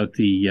about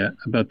the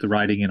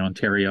riding in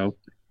Ontario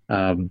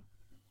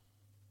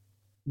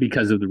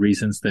because of the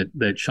reasons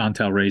that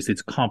Chantal raised.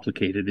 It's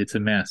complicated. It's a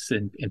mess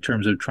in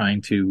terms of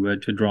trying to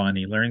draw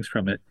any learnings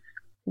from it.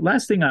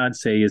 Last thing I'd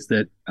say is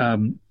that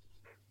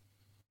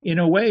in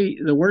a way,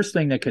 the worst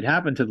thing that could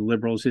happen to the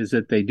Liberals is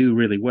that they do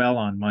really well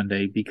on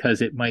Monday,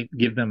 because it might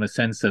give them a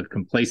sense of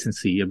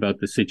complacency about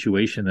the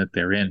situation that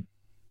they're in.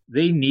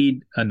 They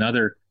need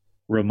another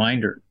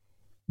reminder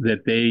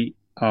that they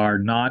are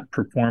not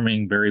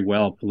performing very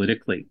well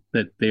politically,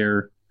 that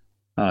their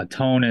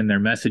tone and their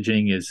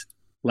messaging is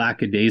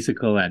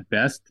lackadaisical at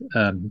best,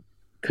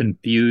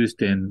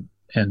 confused and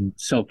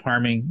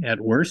self-harming at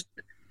worst.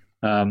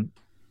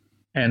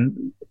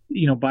 And,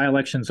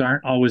 by-elections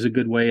aren't always a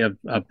good way of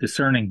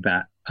discerning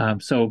that.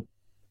 So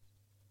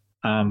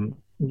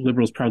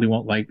Liberals probably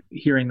won't like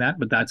hearing that,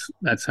 but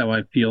that's how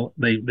I feel.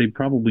 They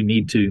probably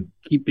need to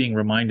keep being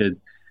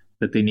reminded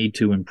that they need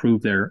to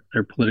improve their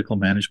political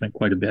management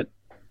quite a bit.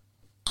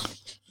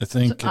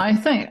 I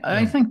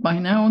think by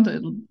now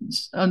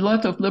a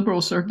lot of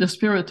Liberals are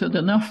dispirited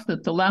enough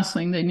that the last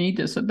thing they need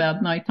is a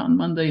bad night on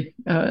Monday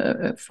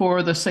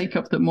for the sake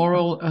of the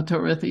moral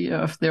authority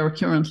of their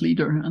current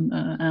leader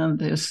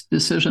and his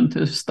decision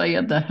to stay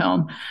at the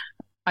helm.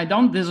 I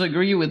don't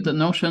disagree with the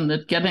notion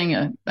that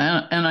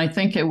and I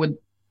think it would,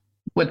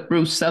 what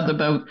Bruce said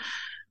about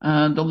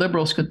the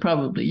Liberals could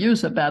probably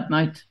use a bad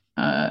night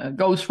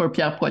goes for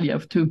Pierre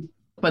Poilievre too.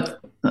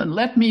 But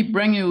let me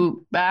bring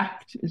you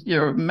back.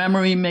 Your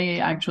memory may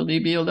actually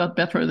be a lot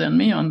better than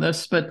me on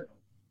this, but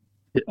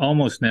it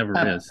almost never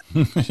is.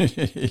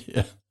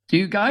 Yeah. Do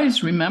you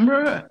guys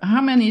remember how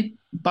many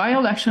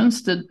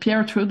by-elections did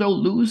Pierre Trudeau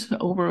lose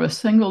over a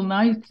single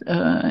night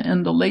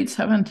in the late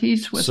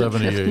 70s? Was it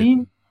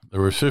 15?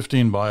 There were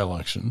 15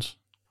 by-elections.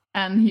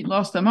 And he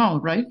lost them all,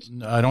 right?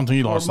 I don't think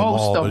he lost them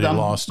all, but he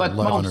lost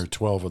 11 or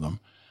 12 of them.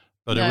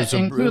 But it was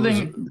a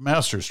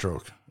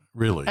masterstroke,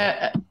 really.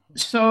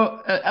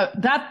 So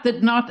that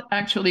did not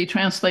actually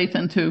translate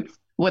into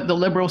what the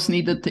Liberals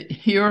needed to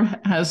hear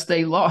as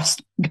they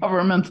lost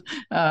government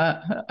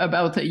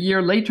about a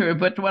year later.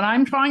 But what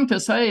I'm trying to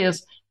say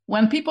is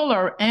when people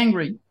are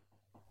angry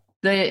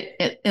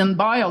in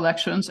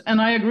by-elections,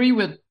 and I agree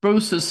with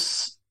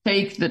Bruce's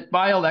take that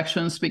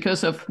by-elections,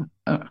 because of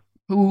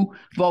who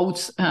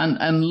votes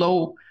and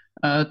low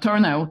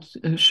turnout,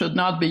 should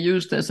not be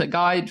used as a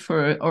guide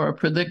or a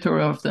predictor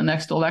of the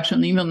next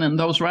election, even in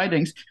those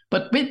ridings.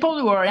 But people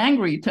who are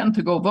angry tend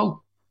to go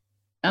vote.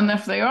 And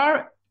if they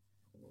are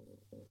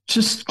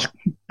just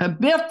a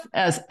bit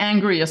as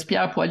angry as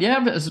Pierre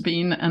Poilievre has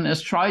been and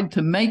has tried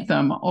to make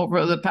them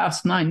over the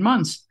past 9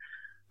 months,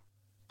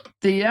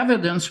 the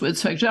evidence would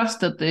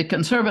suggest that the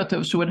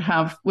Conservatives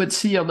would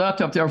see a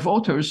lot of their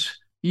voters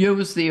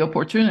use the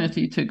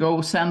opportunity to go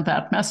send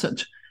that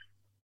message,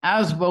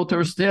 as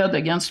voters did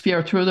against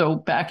Pierre Trudeau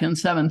back in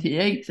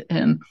 78.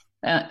 And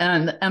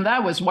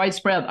that was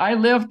widespread. I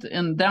lived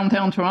in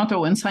downtown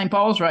Toronto in St.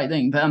 Paul's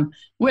riding then,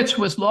 which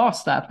was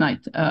lost that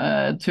night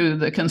to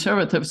the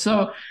Conservatives.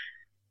 So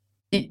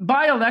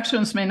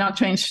by-elections may not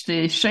change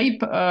the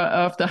shape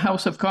of the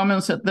House of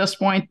Commons at this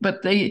point,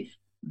 but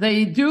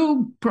they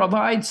do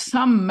provide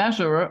some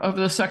measure of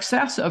the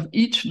success of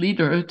each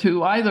leader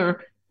to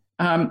either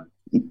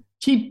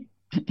keep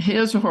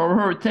his or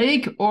her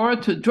take or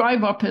to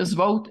drive up his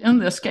vote, in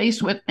this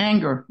case with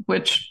anger,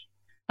 which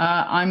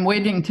I'm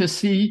waiting to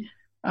see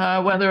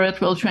whether it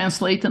will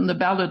translate in the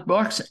ballot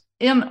box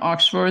in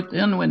Oxford,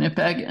 in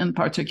Winnipeg in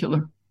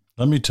particular.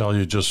 Let me tell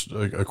you just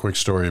a quick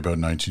story about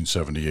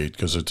 1978,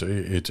 because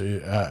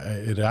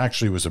it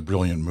actually was a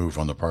brilliant move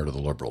on the part of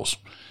the Liberals.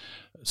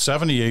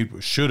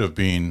 78 should have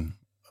been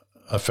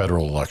a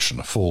federal election,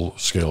 a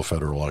full-scale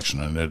federal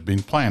election, and it had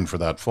been planned for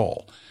that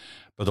fall.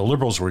 But the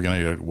Liberals were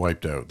going to get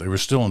wiped out. They were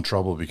still in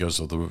trouble because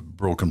of the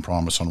broken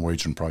promise on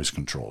wage and price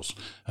controls.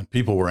 And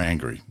people were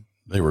angry.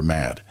 They were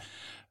mad.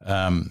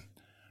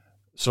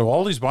 So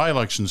all these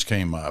by-elections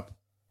came up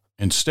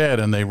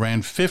instead, and they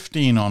ran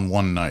 15 on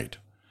one night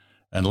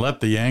and let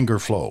the anger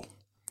flow.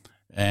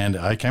 And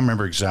I can't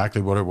remember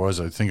exactly what it was.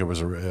 I think it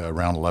was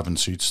around 11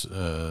 seats.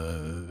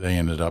 They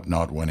ended up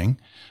not winning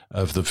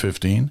of the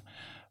 15.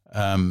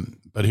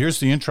 But here's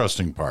the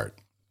interesting part.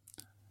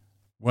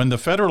 When the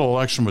federal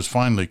election was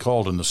finally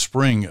called in the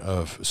spring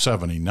of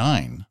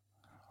 79,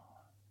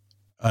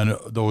 and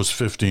those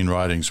 15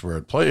 ridings were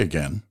at play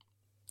again,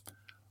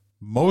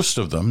 most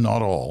of them,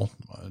 not all,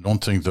 I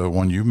don't think the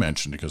one you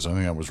mentioned, because I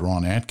think that was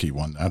Ron Atke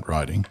won that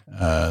riding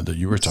that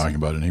you were talking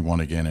about, and he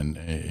won again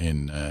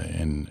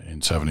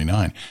in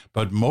 79.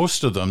 But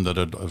most of them that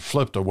had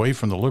flipped away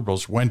from the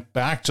Liberals went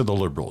back to the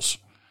Liberals.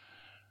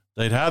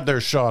 They'd had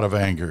their shot of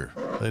anger.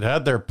 They'd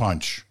had their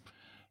punch.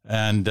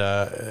 And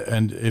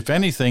if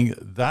anything,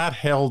 that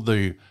held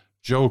the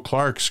Joe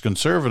Clark's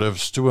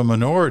Conservatives to a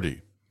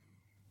minority.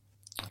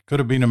 Could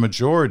have been a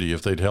majority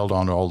if they'd held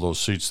on to all those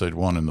seats they'd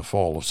won in the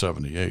fall of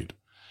 78.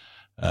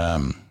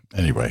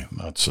 Anyway,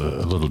 that's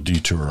a little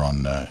detour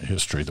on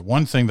history. The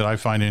one thing that I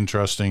find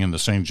interesting in the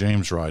St.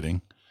 James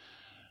riding,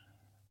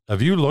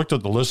 have you looked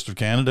at the list of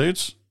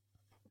candidates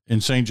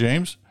in St.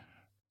 James?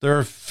 There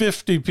are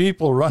 50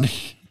 people running.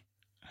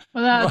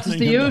 Well, that's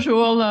the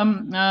usual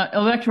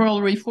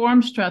electoral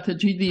reform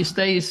strategy these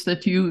days,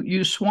 that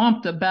you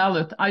swamp the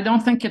ballot. I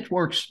don't think it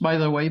works, by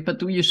the way,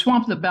 but you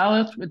swamp the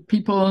ballot with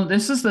people.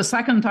 This is the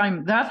second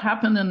time that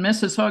happened in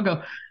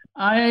Mississauga.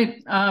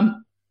 I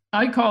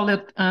call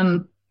it,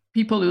 and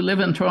people who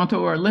live in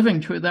Toronto are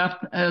living through that,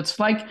 it's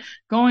like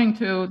going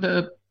to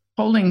the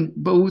polling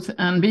booth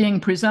and being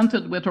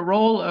presented with a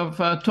roll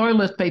of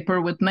toilet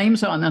paper with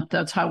names on it.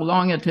 That's how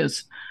long it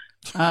is.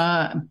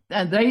 And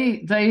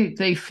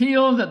they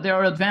feel that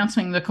they're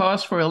advancing the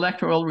cause for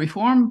electoral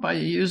reform by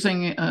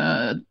using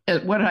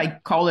what I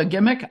call a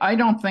gimmick. I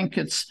don't think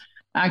it's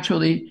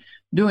actually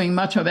doing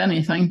much of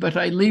anything, but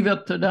I leave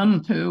it to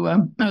them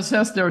to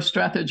assess their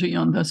strategy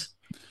on this.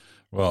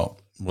 Well,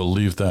 we'll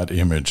leave that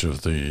image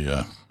of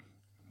the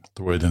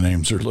way the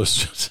names are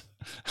listed.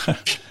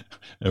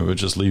 And we'll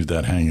just leave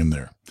that hanging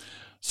there,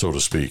 so to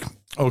speak.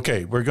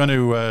 Okay, we're going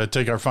to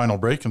take our final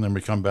break, and then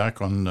we come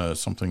back on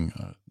something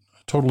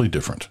totally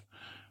different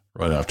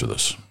right after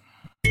this.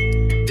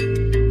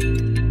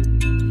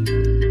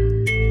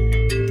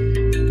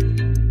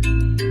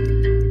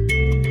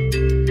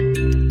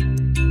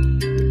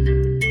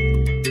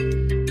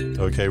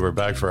 Okay, we're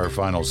back for our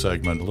final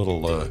segment. A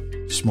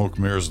little smoke,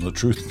 mirrors, and the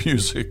truth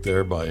music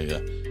there by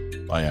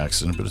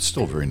accident, but it's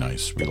still very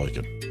nice. We like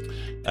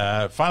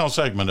it. Final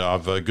segment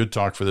of Good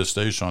Talk for this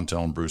day.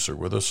 Chantal and Bruce are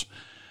with us.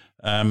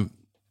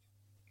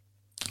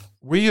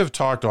 We have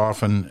talked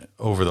often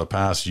over the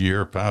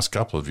past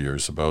couple of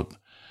years about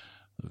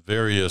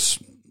various,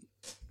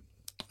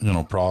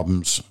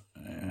 problems,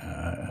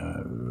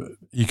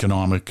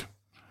 economic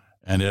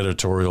and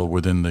editorial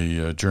within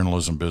the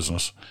journalism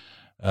business.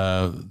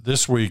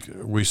 This week,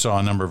 we saw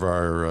a number of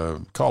our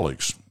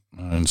colleagues,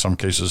 in some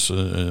cases,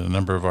 a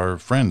number of our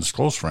friends,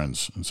 close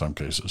friends, in some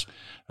cases,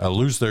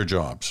 lose their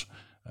jobs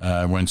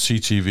when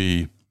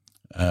CTV,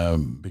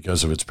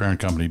 because of its parent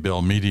company,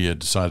 Bell Media,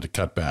 decided to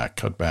cut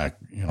back,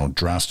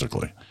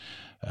 drastically.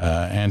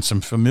 And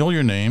some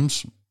familiar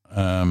names,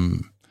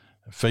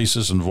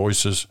 faces and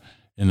voices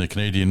in the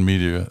Canadian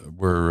media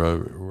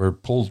were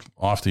pulled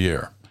off the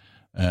air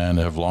and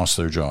have lost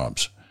their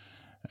jobs.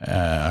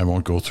 I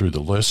won't go through the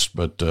list,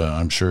 but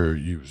I'm sure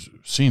you've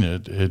seen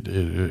it. It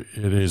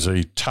is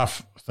a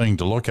tough thing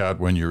to look at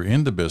when you're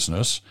in the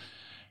business,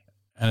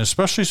 and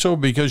especially so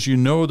because you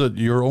know that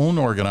your own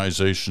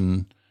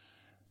organization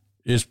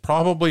is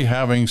probably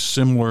having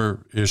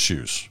similar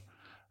issues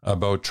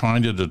about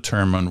trying to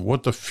determine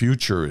what the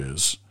future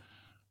is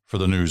for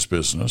the news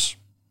business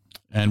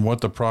and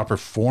what the proper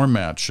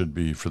format should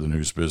be for the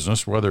news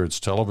business, whether it's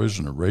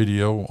television or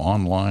radio,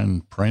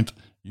 online, print,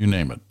 you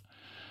name it.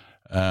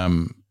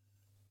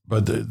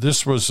 But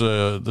this was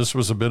a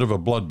bit of a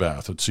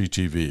bloodbath at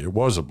CTV. It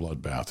was a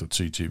bloodbath at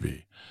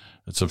CTV.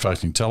 It's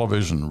affecting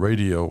television,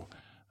 radio,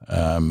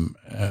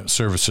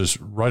 services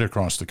right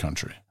across the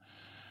country.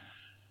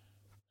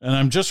 And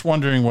I'm just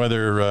wondering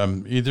whether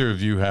either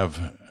of you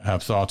have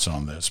thoughts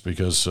on this,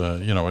 because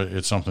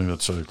it's something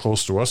that's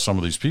close to us. Some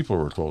of these people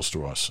were close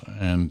to us,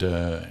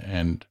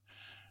 and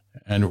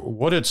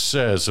what it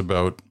says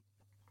about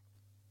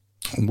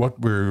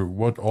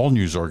what all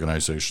news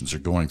organizations are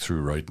going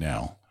through right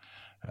now.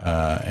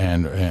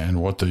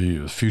 And what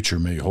the future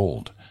may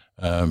hold.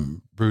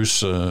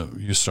 Bruce,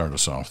 you start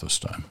us off this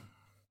time.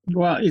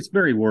 Well, it's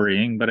very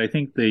worrying, but I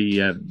think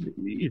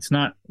it's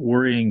not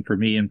worrying for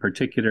me in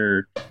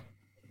particular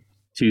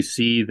to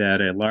see that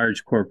a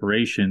large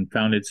corporation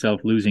found itself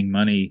losing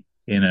money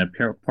in a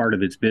part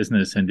of its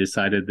business and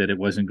decided that it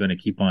wasn't going to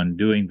keep on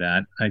doing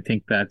that. I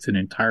think that's an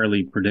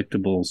entirely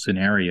predictable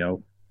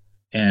scenario,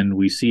 and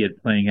we see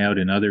it playing out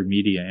in other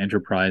media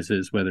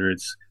enterprises, whether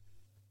it's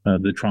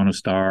the Toronto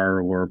Star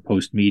or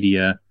Post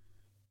Media.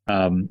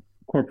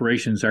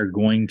 Corporations are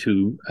going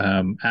to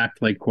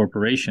act like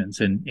corporations,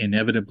 and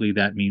inevitably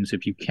that means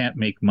if you can't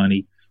make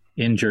money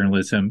in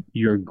journalism,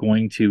 you're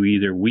going to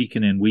either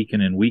weaken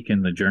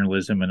the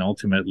journalism and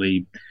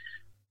ultimately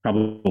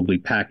probably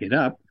pack it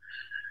up,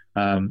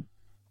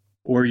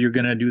 or you're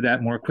going to do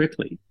that more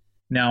quickly.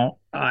 Now,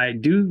 I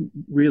do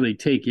really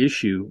take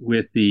issue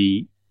with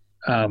the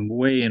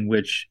way in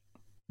which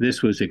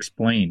this was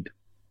explained,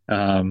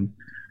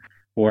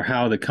 or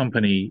how the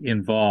company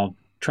involved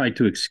tried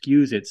to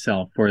excuse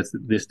itself for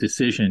this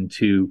decision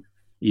to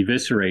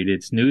eviscerate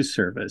its news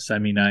service. I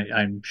mean,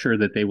 I'm sure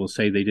that they will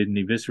say they didn't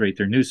eviscerate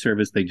their news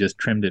service, they just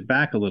trimmed it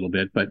back a little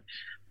bit, but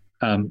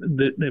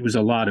there was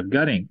a lot of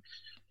gutting.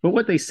 But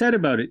what they said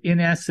about it, in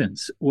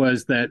essence,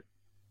 was that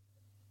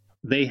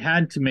they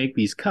had to make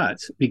these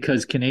cuts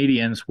because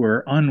Canadians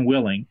were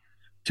unwilling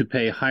to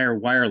pay higher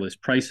wireless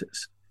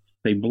prices.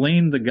 They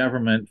blamed the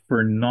government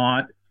for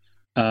not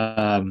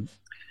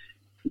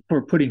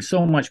for putting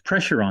so much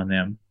pressure on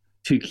them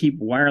to keep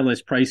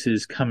wireless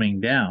prices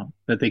coming down,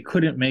 that they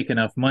couldn't make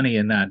enough money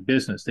in that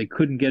business. They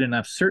couldn't get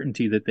enough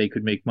certainty that they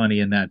could make money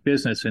in that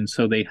business. And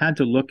so they had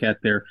to look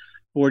at their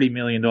 $40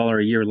 million a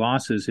year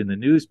losses in the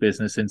news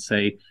business and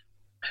say,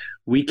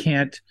 we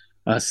can't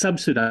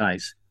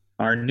subsidize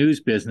our news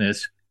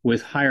business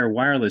with higher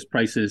wireless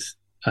prices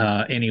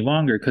any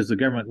longer because the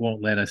government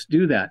won't let us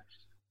do that.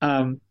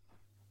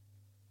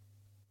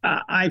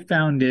 I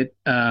found it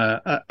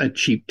a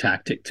cheap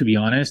tactic, to be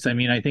honest. I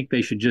mean, I think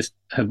they should just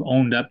have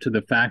owned up to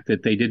the fact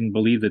that they didn't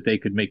believe that they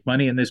could make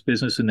money in this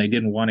business and they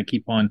didn't want to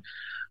keep on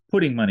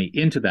putting money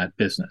into that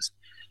business.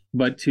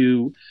 But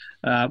to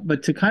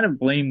kind of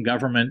blame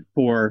government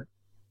for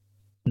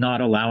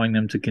not allowing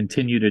them to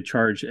continue to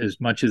charge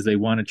as much as they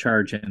want to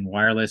charge in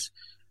wireless,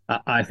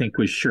 I think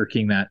was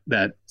shirking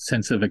that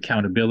sense of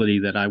accountability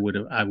that I would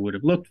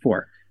have looked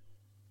for.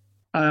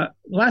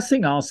 Last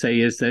thing I'll say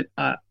is that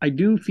I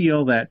do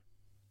feel that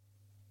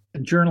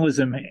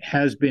journalism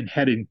has been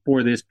heading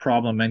for this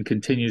problem and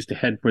continues to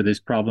head for this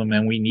problem,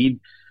 and we need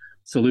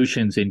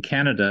solutions in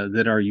Canada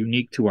that are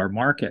unique to our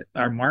market.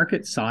 Our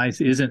market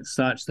size isn't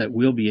such that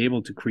we'll be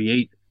able to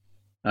create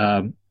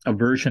a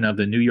version of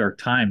the New York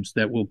Times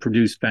that will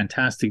produce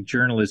fantastic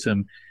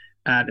journalism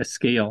at a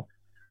scale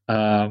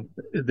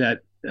that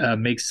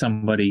makes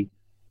somebody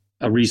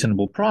a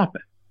reasonable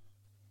profit.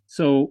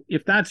 So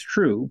if that's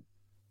true,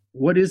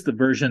 what is the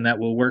version that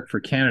will work for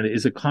Canada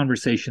is a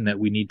conversation that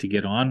we need to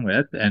get on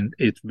with. And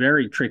it's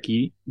very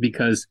tricky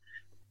because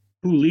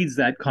who leads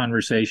that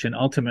conversation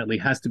ultimately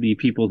has to be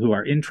people who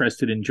are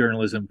interested in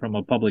journalism from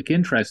a public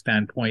interest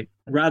standpoint,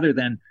 rather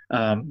than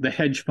the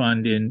hedge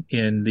fund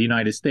in the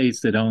United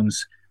States that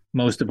owns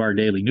most of our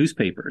daily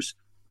newspapers.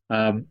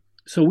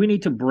 So we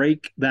need to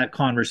break that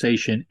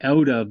conversation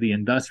out of the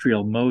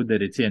industrial mode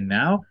that it's in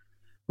now,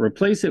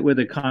 replace it with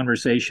a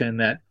conversation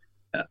that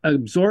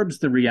absorbs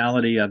the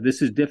reality of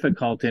this is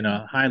difficult in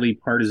a highly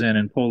partisan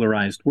and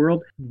polarized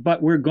world,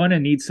 but we're going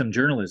to need some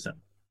journalism.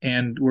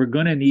 And we're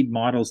going to need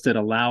models that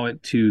allow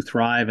it to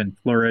thrive and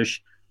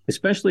flourish,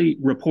 especially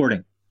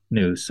reporting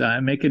news.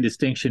 Make a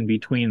distinction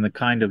between the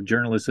kind of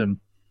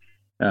journalism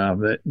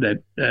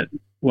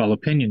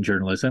opinion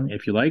journalism,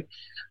 if you like,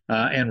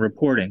 and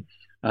reporting.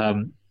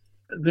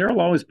 There'll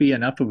always be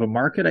enough of a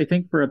market, I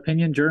think, for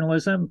opinion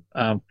journalism,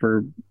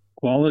 for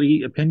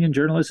quality opinion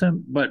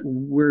journalism, but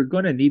we're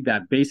going to need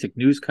that basic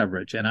news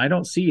coverage. And I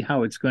don't see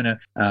how it's going to,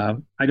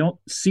 I don't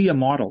see a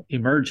model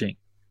emerging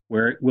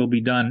where it will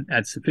be done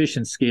at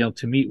sufficient scale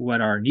to meet what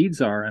our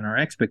needs are and our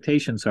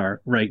expectations are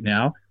right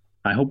now.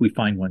 I hope we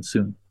find one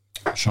soon.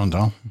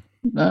 Chantal?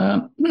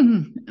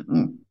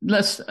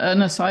 Let's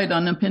an aside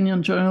on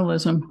opinion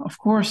journalism. Of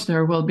course,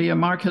 there will be a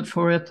market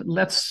for it.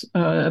 Let's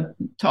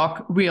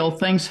talk real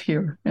things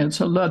here. It's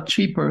a lot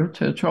cheaper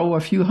to throw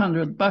a few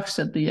 $100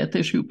 at the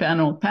at-issue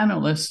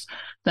panelists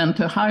than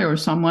to hire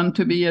someone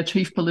to be a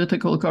chief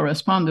political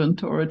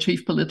correspondent or a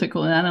chief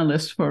political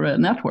analyst for a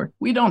network.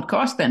 We don't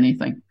cost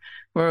anything.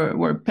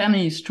 We're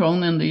pennies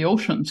thrown in the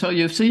ocean. So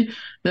you see,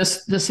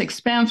 this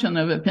expansion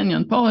of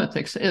opinion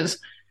politics is,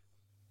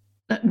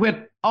 with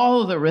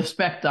all the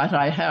respect that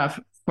I have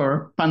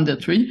for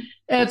punditry,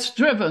 it's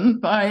driven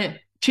by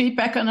cheap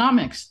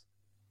economics.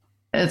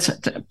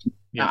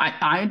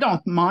 I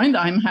don't mind.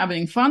 I'm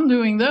having fun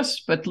doing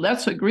this, but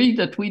let's agree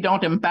that we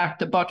don't impact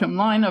the bottom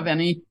line of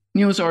any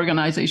news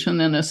organization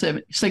in a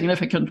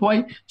significant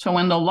way. So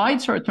when the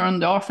lights are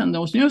turned off in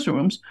those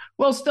newsrooms,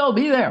 we'll still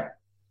be there.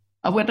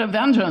 With a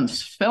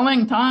vengeance,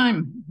 filling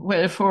time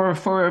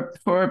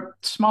for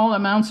small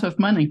amounts of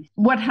money.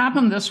 What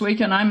happened this week,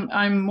 and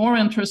I'm more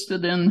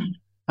interested in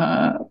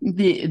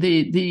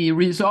the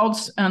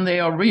results, and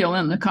they are real,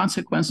 and the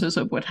consequences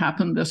of what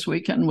happened this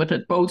week and what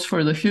it bodes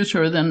for the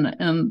future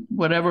than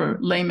whatever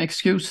lame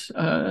excuse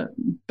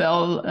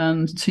Bell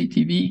and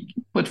CTV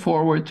put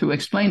forward to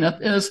explain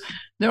it, is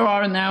there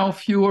are now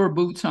fewer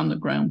boots on the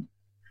ground,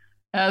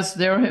 as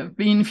there have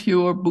been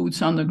fewer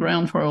boots on the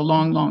ground for a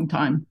long, long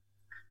time.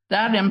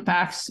 That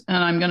impacts,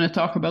 and I'm going to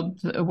talk about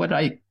what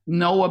I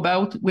know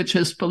about, which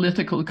is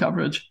political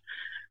coverage.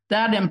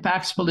 That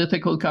impacts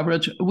political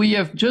coverage. We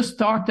have just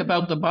talked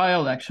about the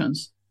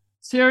by-elections.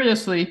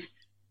 Seriously,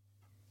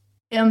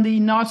 in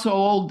the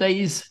not-so-old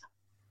days,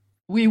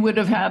 we would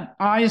have had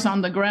eyes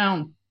on the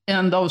ground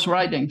in those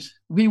ridings.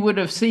 We would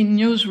have seen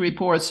news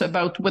reports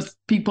about what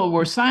people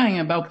were saying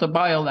about the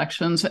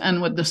by-elections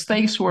and what the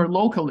stakes were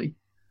locally.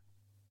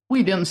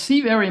 We didn't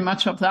see very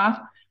much of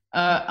that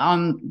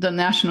on the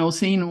national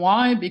scene.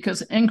 Why?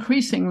 Because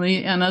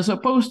increasingly, and as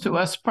opposed to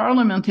us,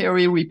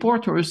 parliamentary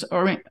reporters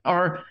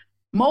are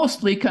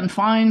mostly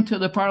confined to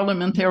the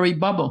parliamentary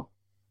bubble.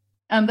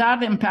 And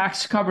that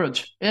impacts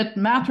coverage. It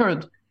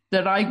mattered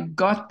that I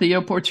got the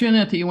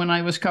opportunity when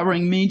I was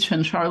covering Meech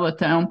and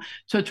Charlottetown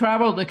to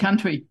travel the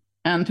country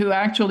and to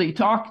actually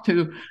talk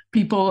to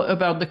people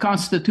about the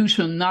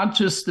Constitution, not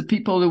just the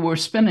people who were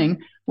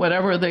spinning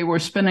whatever they were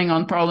spinning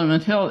on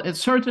Parliament Hill. It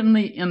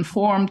certainly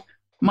informed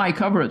my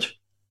coverage.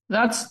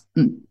 That's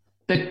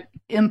the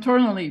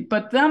internally.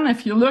 But then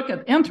if you look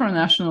at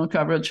international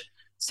coverage,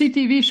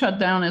 CTV shut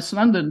down its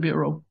London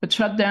bureau. It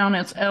shut down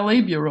its LA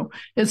bureau.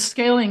 It's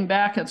scaling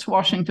back its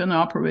Washington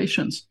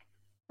operations.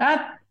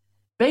 That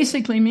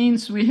basically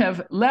means we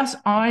have less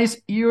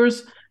eyes,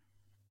 ears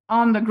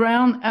on the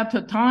ground at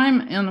a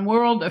time in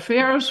world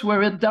affairs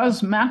where it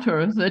does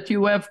matter that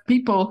you have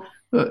people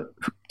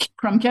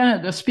from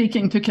Canada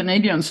speaking to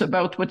Canadians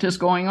about what is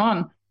going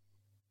on.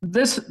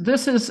 This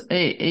is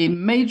a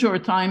major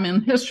time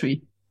in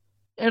history.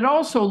 It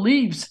also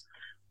leaves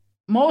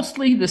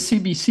mostly the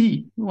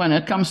CBC, when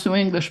it comes to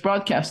English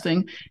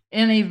broadcasting,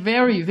 in a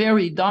very,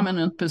 very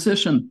dominant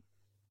position.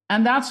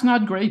 And that's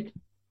not great,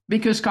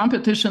 because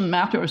competition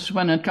matters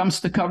when it comes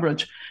to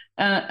coverage.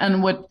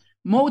 And what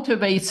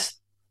motivates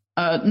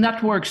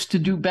networks to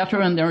do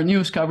better in their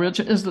news coverage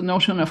is the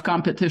notion of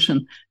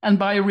competition. And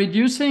by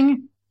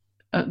reducing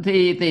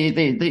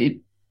the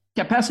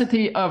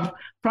capacity of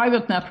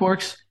private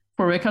networks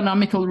for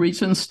economical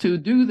reasons to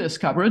do this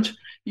coverage,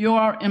 you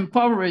are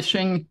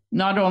impoverishing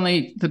not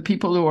only the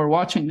people who are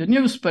watching the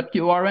news, but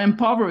you are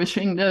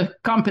impoverishing the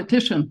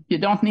competition. You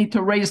don't need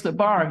to raise the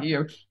bar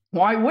here.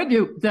 Why would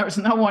you? There's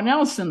no one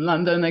else in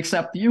London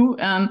except you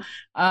and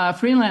a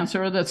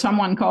freelancer that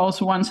someone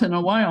calls once in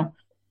a while.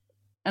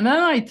 And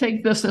then I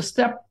take this a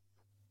step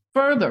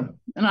further,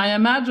 and I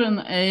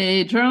imagine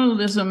a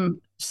journalism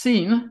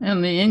seen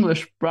in the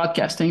English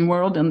broadcasting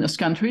world in this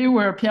country,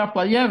 where Pierre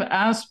Poilievre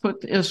has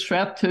put his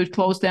threat to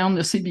close down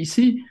the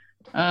CBC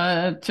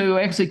to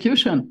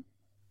execution.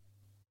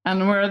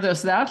 And where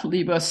does that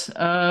leave us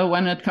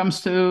when it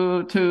comes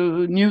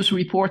to news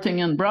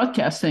reporting and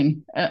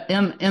broadcasting?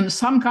 In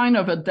some kind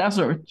of a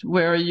desert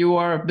where you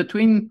are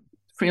between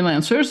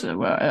freelancers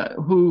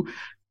who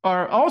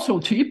are also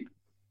cheap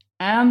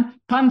and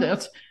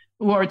pundits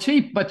who are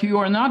cheap, but you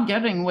are not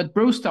getting what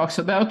Bruce talks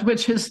about,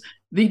 which is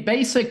the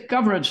basic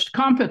coverage,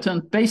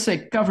 competent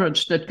basic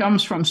coverage that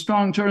comes from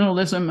strong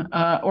journalism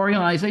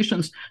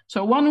organizations.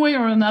 So one way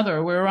or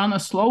another, we're on a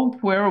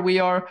slope where we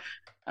are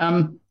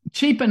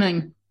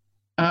cheapening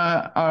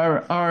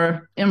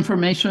our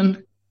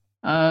information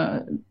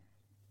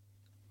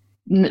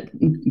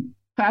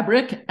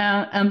fabric,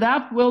 and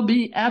that will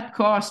be at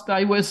cost.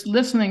 I was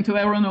listening to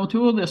Erin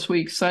O'Toole this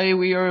week say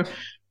we are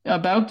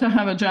about to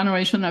have a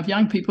generation of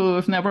young people who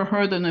have never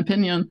heard an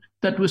opinion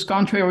that was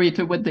contrary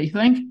to what they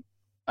think.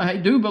 I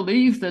do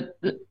believe that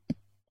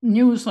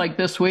news like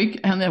this week,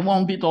 and it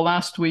won't be the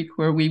last week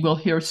where we will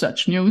hear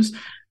such news,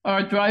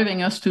 are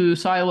driving us to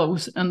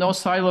silos, and those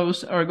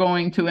silos are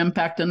going to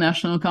impact the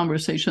national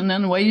conversation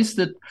in ways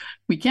that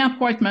we can't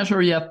quite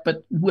measure yet,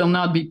 but will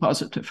not be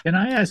positive. Can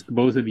I ask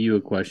both of you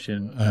a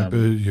question?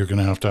 You're going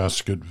to have to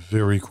ask it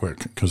very quick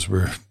because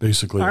we're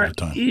basically out of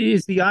time.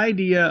 Is the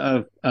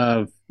idea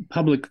of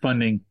public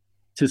funding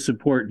to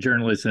support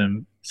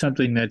journalism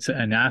something that's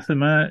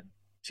anathema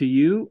to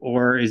you,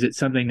 or is it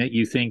something that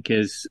you think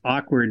is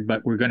awkward,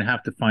 but we're going to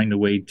have to find a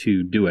way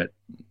to do it?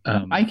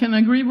 I can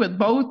agree with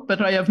both,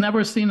 but I have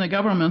never seen a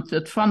government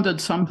that funded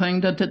something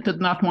that it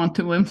did not want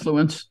to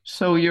influence.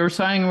 So you're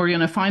saying we're going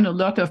to find a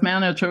lot of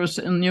managers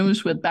in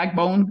news with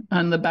backbone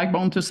and the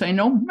backbone to say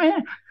no?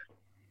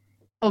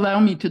 Allow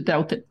me to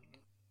doubt it.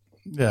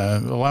 Yeah,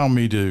 allow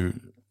me to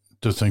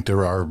think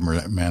there are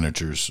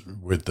managers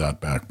with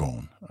that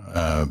backbone,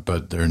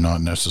 but they're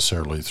not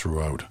necessarily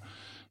throughout.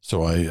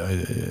 So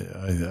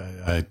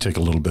I take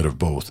a little bit of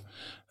both.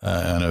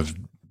 And of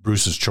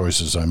Bruce's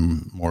choices,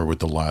 I'm more with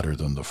the latter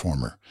than the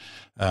former.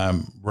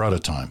 We're out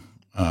of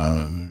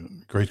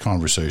time. Great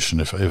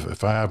conversation.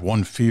 If I have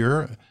one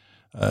fear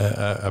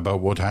about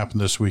what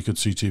happened this week at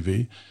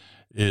CTV,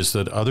 is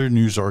that other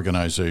news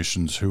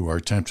organizations who are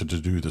tempted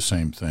to do the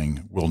same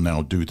thing will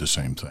now do the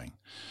same thing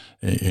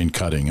in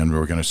cutting, and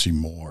we're going to see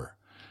more.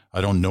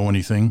 I don't know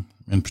anything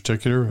in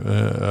particular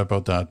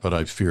about that, but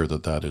I fear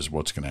that is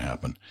what's going to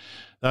happen.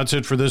 That's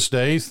it for this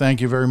day. Thank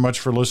you very much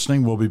for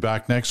listening. We'll be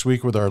back next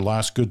week with our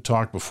last good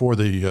talk before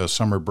the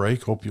summer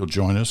break. Hope you'll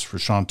join us. For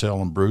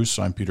Chantal and Bruce,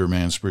 I'm Peter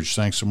Mansbridge.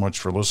 Thanks so much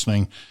for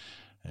listening,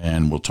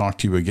 and we'll talk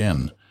to you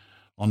again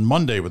on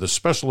Monday with a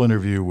special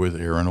interview with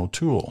Erin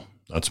O'Toole.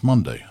 That's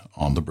Monday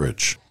on The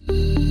Bridge.